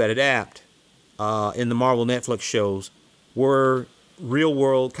chose to adapt in the Marvel Netflix shows were real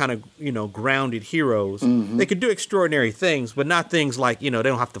world kind of grounded heroes. Mm-hmm. They could do extraordinary things, but not things like they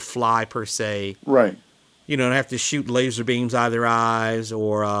don't have to fly per se. Right. They don't have to shoot laser beams out of their eyes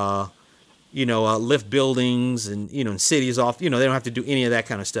or lift buildings and cities off. They don't have to do any of that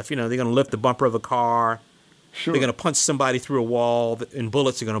kind of stuff. They're going to lift the bumper of a car. Sure. They're going to punch somebody through a wall and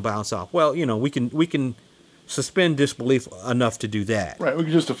bullets are going to bounce off. Well, we can suspend disbelief enough to do that. Right, we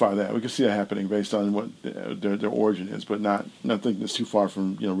can justify that. We can see that happening based on what their origin is, but not thinking that's too far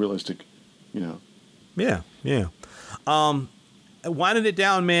from realistic. Yeah. Winding it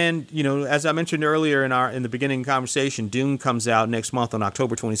down, man. As I mentioned earlier in the beginning conversation, Dune comes out next month on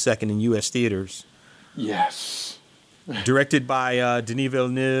October 22nd in U.S. theaters. Yes. Directed by Denis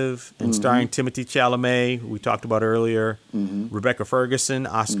Villeneuve and starring Timothée Chalamet, who we talked about earlier, Rebecca Ferguson,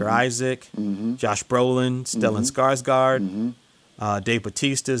 Oscar Isaac, Josh Brolin, Stellan Skarsgård, Dave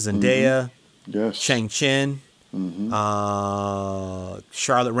Bautista, Zendaya, Shang Chen,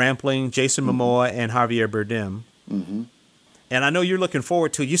 Charlotte Rampling, Jason Momoa, and Javier Bardem. And I know you're looking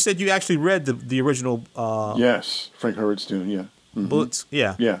forward to it. You said you actually read the original. Yes, Frank Herbert's Dune. Yeah, books.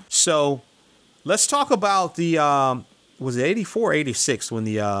 Yeah. So let's talk about the. Was it 84 or 86 when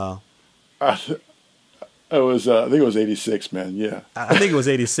the... I think it was 86, man, yeah. I think it was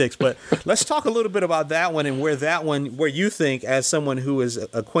 86, but let's talk a little bit about that one and where you think, as someone who is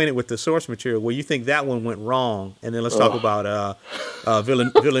acquainted with the source material, where you think that one went wrong, and then let's talk about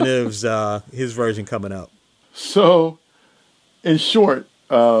Villeneuve's, his version coming up. So, in short,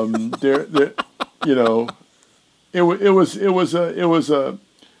 it was a...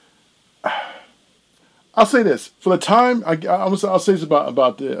 I'll say this for the time. I'll say this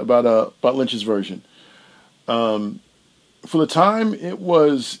about Lynch's version. For the time, it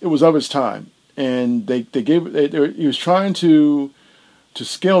was of its time, and he was trying to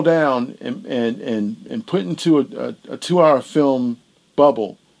scale down and put into a 2-hour film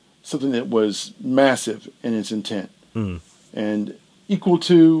bubble something that was massive in its intent and equal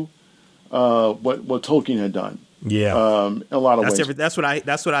to what Tolkien had done. Yeah, in a lot of ways. That's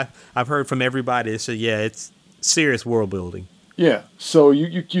what I've heard from everybody. So it's serious world building. Yeah, so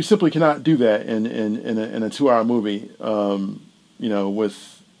you simply cannot do that in a 2-hour movie,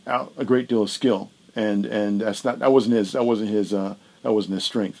 without a great deal of skill and that wasn't his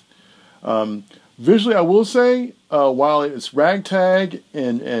strength. Visually, I will say, while it's ragtag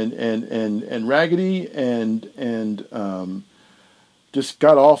and raggedy and just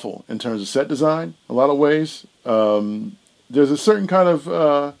god awful in terms of set design, a lot of ways, there's a certain kind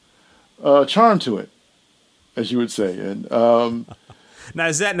of charm to it, as you would say. And now,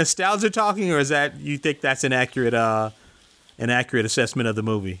 is that nostalgia talking, or is that you think that's an accurate assessment of the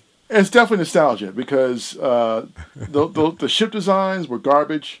movie? It's definitely nostalgia because the ship designs were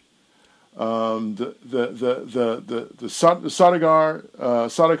garbage. The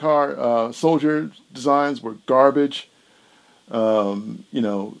Sardaukar soldier designs were garbage. Didn't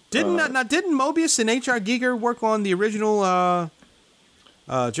Mobius and H.R. Giger work on the original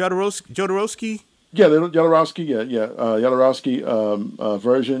Jodorowsky? Yeah, the Jodorowsky, Jodorowsky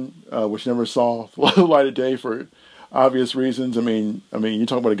version, which never saw the light of day for obvious reasons. I mean, you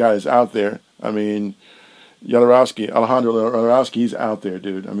talk about a guy that's out there. I mean, Alejandro Jodorowsky, he's out there,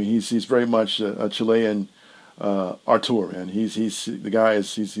 dude. I mean, he's very much a Chilean Artur, man. He's the guy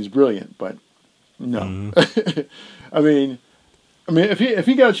he's brilliant, but no. Mm-hmm. I mean, if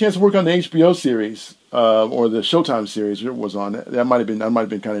he got a chance to work on the HBO series or the Showtime series it was on, that might have been kind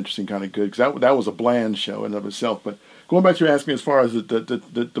of interesting, kind of good, because that was a bland show in and of itself. But going back to your asking as far as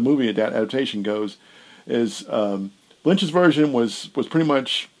the movie adaptation goes, is Lynch's version was pretty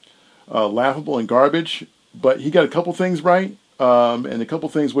much laughable and garbage, but he got a couple things right, and a couple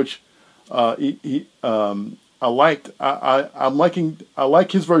things which I liked. I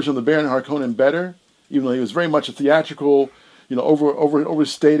like his version of the Baron Harkonnen better, even though he was very much a theatrical,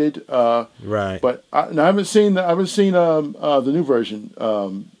 overstated. Right. But I haven't seen the new version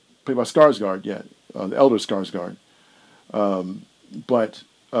played by Skarsgård yet, the Elder Skarsgård. But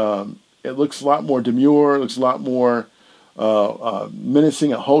it looks a lot more demure. It looks a lot more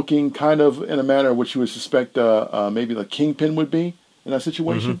menacing and hulking, kind of in a manner which you would suspect maybe the Kingpin would be in that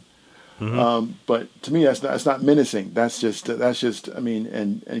situation. Mm-hmm. Mm-hmm. But to me, that's not menacing. That's just. I mean,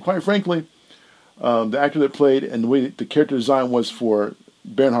 and quite frankly, the actor that played and the way the character design was for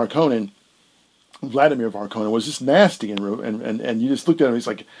Baron Harkonnen, Vladimir Harkonnen, was just nasty, and you just looked at him. He's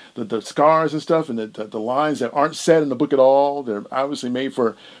like the scars and stuff, and the lines that aren't said in the book at all. They're obviously made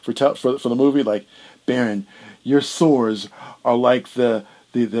for the movie. Like, Baron, your sores are like the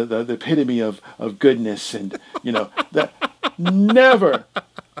epitome of goodness, and that never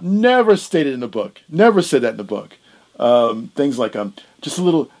stated in the book. Never said that in the book. Things like just a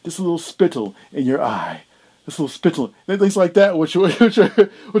little spittle in your eye, this little spittle, things like that, which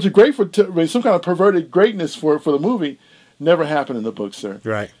are great for some kind of perverted greatness for the movie, never happened in the book, sir.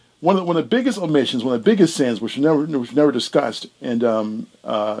 Right. One of the biggest omissions, one of the biggest sins, which was never discussed, and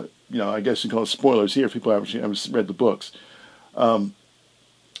I guess you can call it spoilers here if people haven't read the books. The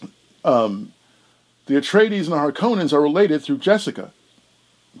Atreides and the Harkonnens are related through Jessica.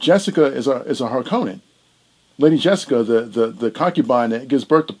 Jessica is a Harkonnen. Lady Jessica, the concubine that gives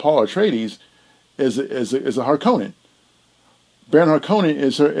birth to Paul Atreides, is a Harkonnen. Baron Harkonnen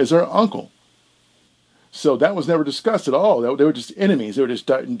is her uncle. So that was never discussed at all. They were just enemies. They were just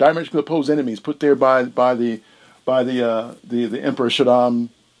diametrically opposed enemies put there by the Emperor Shaddam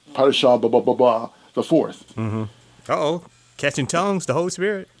Padishah blah blah blah blah the fourth. Mm-hmm. Uh-oh, catching tongues, the Holy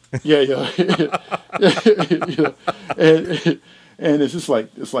Spirit. Yeah. And it's just like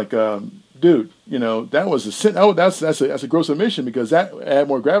dude, that was a sin. Oh, that's a gross omission, because that add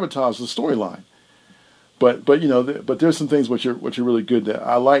more gravitas to the storyline. But there's some things which are really good that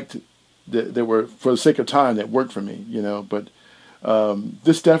I liked that were, for the sake of time, that worked for me. But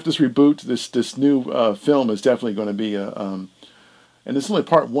this reboot, this new film is definitely going to be and it's only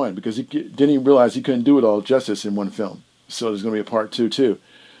part one, because he didn't even realize he couldn't do it all justice in one film. So there's going to be a part two too.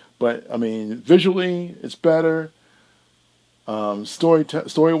 But I mean, visually it's better.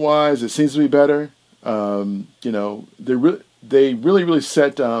 Story wise, it seems to be better. They really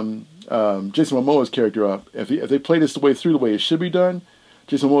set Jason Momoa's character up. If they play this the way it should be done,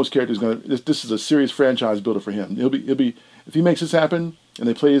 Jason Momoa's character is going to. This is a serious franchise builder for him. He'll be if he makes this happen and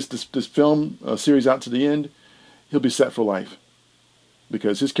they play this film series out to the end, he'll be set for life,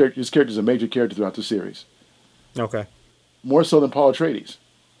 because his character is a major character throughout the series. Okay. More so than Paul Atreides.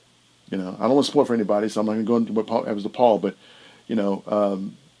 I don't want to spoil for anybody, so I'm not going to go into what happens to Paul, but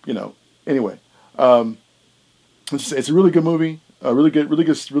anyway, it's a really good movie, a really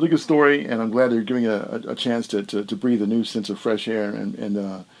good story, and I'm glad they're giving a chance to breathe a new sense of fresh air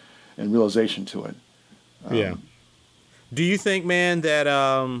and realization to it. Yeah. Do you think, man, that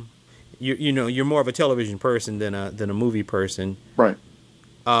you're more of a television person than a movie person? Right.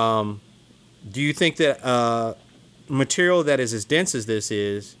 Do you think that material that is as dense as this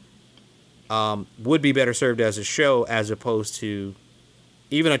is, would be better served as a show as opposed to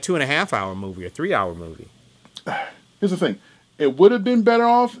even a 2.5-hour movie or 3-hour movie. Here's the thing. It would have been better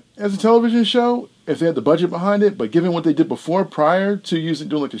off as a television show if they had the budget behind it, but given what they did before, prior to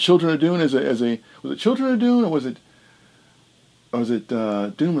doing like the Children of Dune was it Children of Dune or was it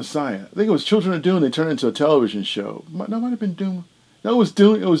Dune Messiah? I think it was Children of Dune. They turned it into a television show. No, it might have been Dune. No, it was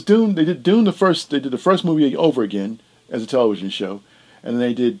Dune. It was Dune. They did Dune They did the first movie over again as a television show, and then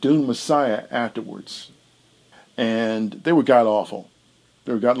they did Dune Messiah afterwards, and they were god awful.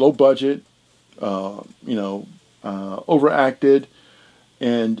 They were got low budget, overacted,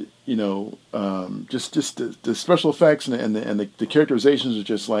 and just the special effects and the characterizations are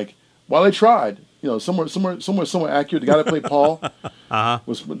just like, while they tried, somewhat accurate. The guy that played Paul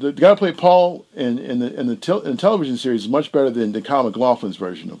the guy that played Paul in the television series is much better than the Kyle MacLachlan's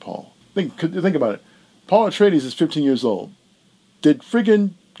version of Paul. Think about it. Paul Atreides is 15 years old. Did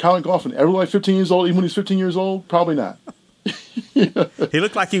friggin' Kyle MacLachlan ever look like 15 years old? Even when he's 15 years old, probably not. He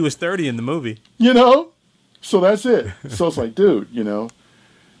looked like he was 30 in the movie. So that's it. So it's like, dude, and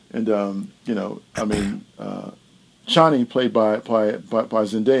Chani, played by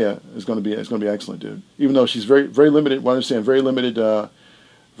Zendaya, is going to be excellent, dude. Even though she's very very limited. Well, I understand very limited time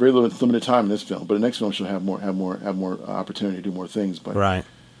in this film, but the next film she'll have more opportunity to do more things. But right,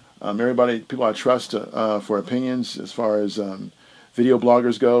 people I trust for opinions as far as video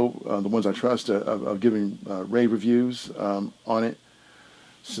bloggers go, the ones I trust of giving rave reviews on it.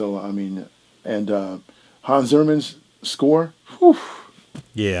 So and Hans Zimmerman's score, whew.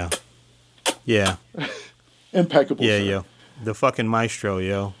 Yeah. Impeccable. Yeah, sir. yo. The fucking maestro,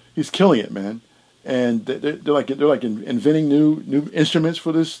 yo. He's killing it, man. And they're like inventing new instruments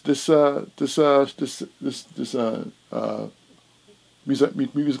for this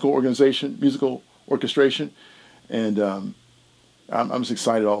musical orchestration, and I'm just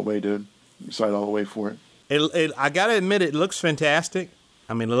excited all the way, dude. Excited all the way for it. I gotta admit, it looks fantastic.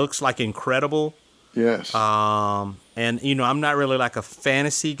 I mean, it looks like incredible. Yes. And I'm not really like a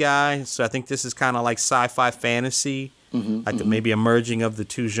fantasy guy, so I think this is kind of like sci-fi fantasy, maybe a merging of the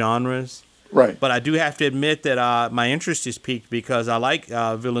two genres. Right. But I do have to admit that my interest is piqued because I like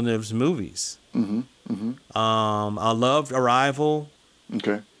Villeneuve's movies. I loved Arrival.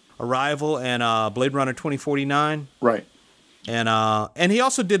 Okay. Arrival and Blade Runner 2049. Right. And he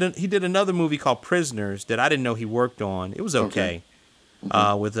also did another movie called Prisoners that I didn't know he worked on. It was okay.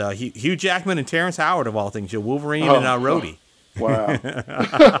 With Hugh Jackman and Terrence Howard, of all things, Wolverine and Rhodey. Wow.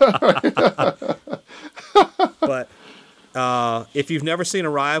 But if you've never seen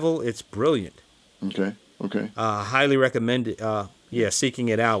Arrival, it's brilliant. Okay. Highly recommend it. Seeking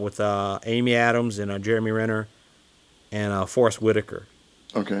it out with Amy Adams and Jeremy Renner and Forrest Whitaker.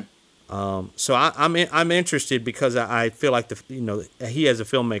 Okay. So I'm interested because I feel like he as a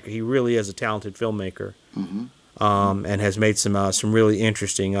filmmaker, he really is a talented filmmaker. And has made some really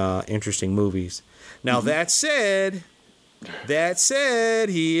interesting movies. Now that said,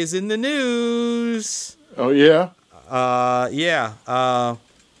 he is in the news. Oh yeah.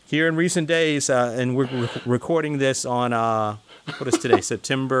 Here in recent days, and we're recording this on what is today?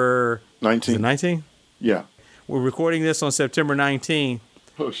 September 19th. 19th? Yeah. We're recording this on September 19th.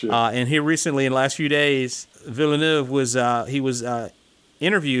 Oh shit. And here recently, in the last few days, Villeneuve was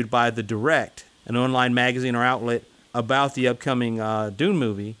interviewed by The Direct, an online magazine or outlet, about the upcoming Dune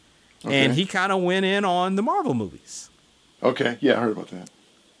movie, and he kind of went in on the Marvel movies. Okay, yeah, I heard about that.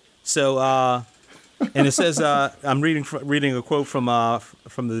 So, and it says, I'm reading a quote from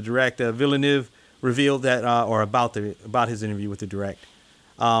The Direct. Villeneuve revealed that, or about his interview with The Direct.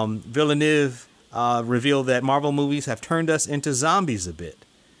 Villeneuve revealed that Marvel movies have turned us into zombies a bit.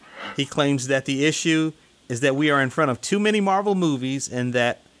 He claims that the issue is that we are in front of too many Marvel movies and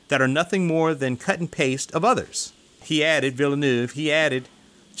that are nothing more than cut and paste of others. Villeneuve added,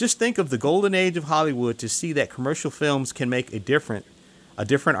 just think of the golden age of Hollywood to see that commercial films can make a different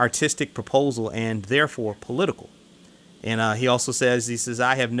artistic proposal and therefore political. And he also says,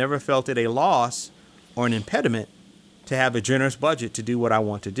 I have never felt it a loss or an impediment to have a generous budget to do what I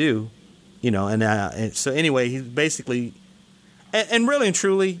want to do. And so anyway, he basically, and really and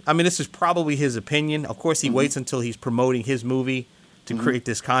truly, I mean, this is probably his opinion. Of course, he waits until he's promoting his movie to create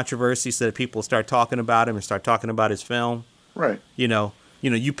this controversy so that people start talking about him and start talking about his film. Right.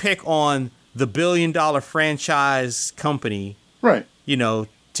 You pick on the $1 billion franchise company, right?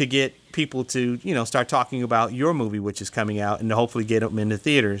 To get people to, start talking about your movie, which is coming out, and to hopefully get them into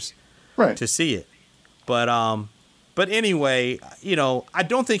theaters, right, to see it. But anyway, I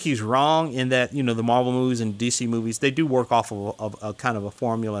don't think he's wrong in that, the Marvel movies and DC movies, they do work off of a kind of a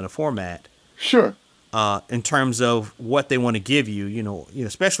formula and a format. Sure. in terms of what they want to give you,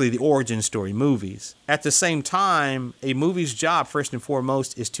 especially the origin story movies. At the same time, a movie's job, first and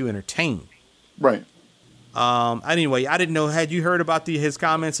foremost, is to entertain. Right. Anyway, I didn't know. Had you heard about his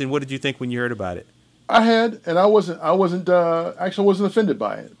comments, and what did you think when you heard about it? I had, and I wasn't offended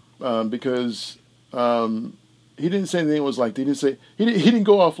by it because he didn't say anything. It was like he didn't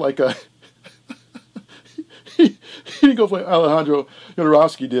go off like a. He didn't go like Alejandro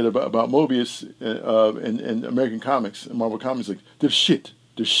Jodorowsky did about Mobius in American comics and Marvel Comics. Like, they're shit.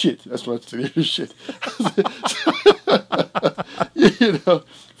 That's what I say. They're shit.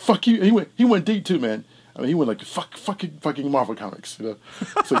 Fuck you. He went deep too, man. I mean, he went like fucking Marvel Comics.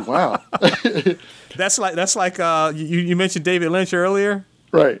 It's like, wow. That's like you mentioned David Lynch earlier,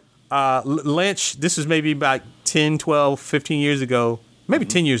 right? Lynch. This was maybe about 10, 12, 15 years ago, maybe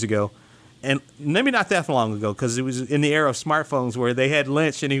 10 years ago. And maybe not that long ago, because it was in the era of smartphones where they had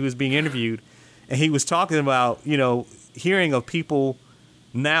Lynch and he was being interviewed. And he was talking about, hearing of people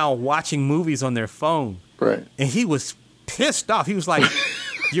now watching movies on their phone. Right. And he was pissed off. He was like,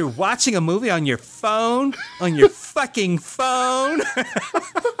 you're watching a movie on your phone? On your fucking phone?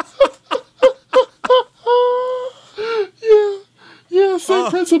 Yeah,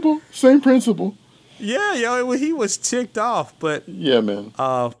 same principle. Yeah, he was ticked off, but yeah, man.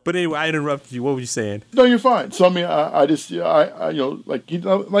 But anyway, I interrupted you. What were you saying? No, you're fine. So I mean, I just that was like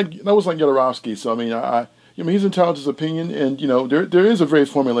Jodorowsky. So I mean, he's entitled to his opinion, and there is a very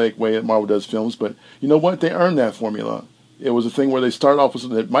formulaic way that Marvel does films, but you know what? They earned that formula. It was a thing where they started off with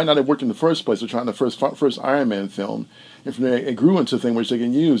something that might not have worked in the first place. They're trying the first Iron Man film, and from there it grew into a thing which they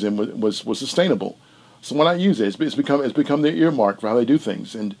can use and was sustainable. So why not use it? It's become their earmark for how they do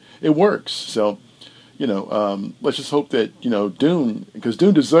things, and it works. So. Let's just hope that Dune, because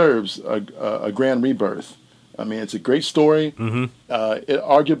Dune deserves a grand rebirth. I mean, it's a great story. Mm-hmm. It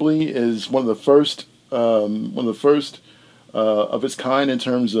arguably is one of the first of its kind in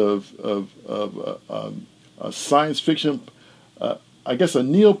terms of science fiction. I guess a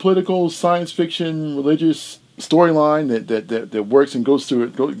neo-political science fiction religious storyline that works and goes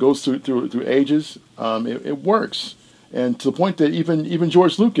through ages. It works. And to the point that even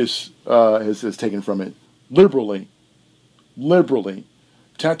George Lucas has taken from it liberally.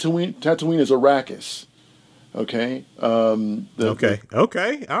 Tatooine is Arrakis. Okay.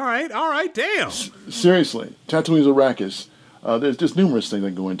 Okay. All right. Damn. Seriously, Tatooine is Arrakis. There's numerous things I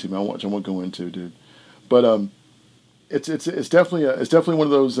can go into. I won't go into, dude. But it's definitely one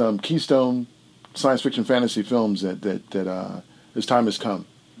of those keystone science fiction fantasy films that its time has come,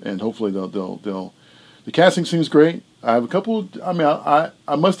 and hopefully they'll. The casting seems great. I have a couple. I mean, I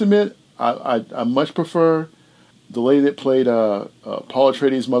must admit, I much prefer the lady that played Paul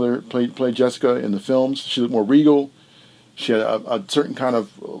Atreides' mother, played Jessica in the films. She looked more regal. She had a certain kind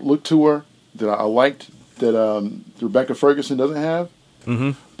of look to her that I liked that Rebecca Ferguson doesn't have.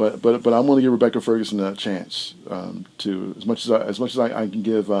 Mm-hmm. But I'm willing to give Rebecca Ferguson a chance to as much as I can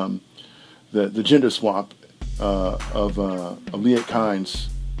give the gender swap of Liet Kynes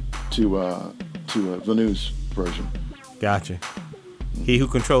to Villeneuve's version. Gotcha. He who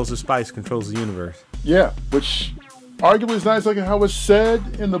controls the spice controls the universe. Yeah, which arguably is not exactly how it's said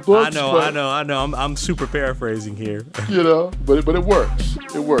in the books. I know. I'm super paraphrasing here. But it works.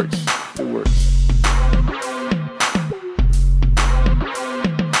 It works.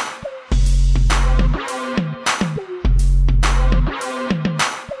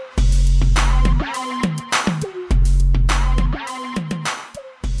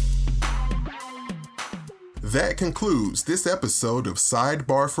 That concludes this episode of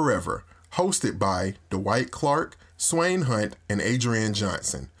Sidebar Forever, hosted by Dwight Clark, Swain Hunt, and Adrian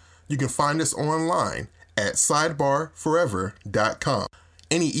Johnson. You can find us online at sidebarforever.com.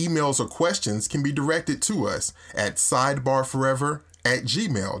 Any emails or questions can be directed to us at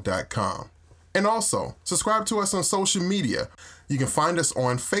sidebarforever@gmail.com. And also, subscribe to us on social media. You can find us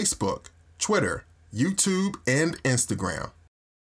on Facebook, Twitter, YouTube, and Instagram.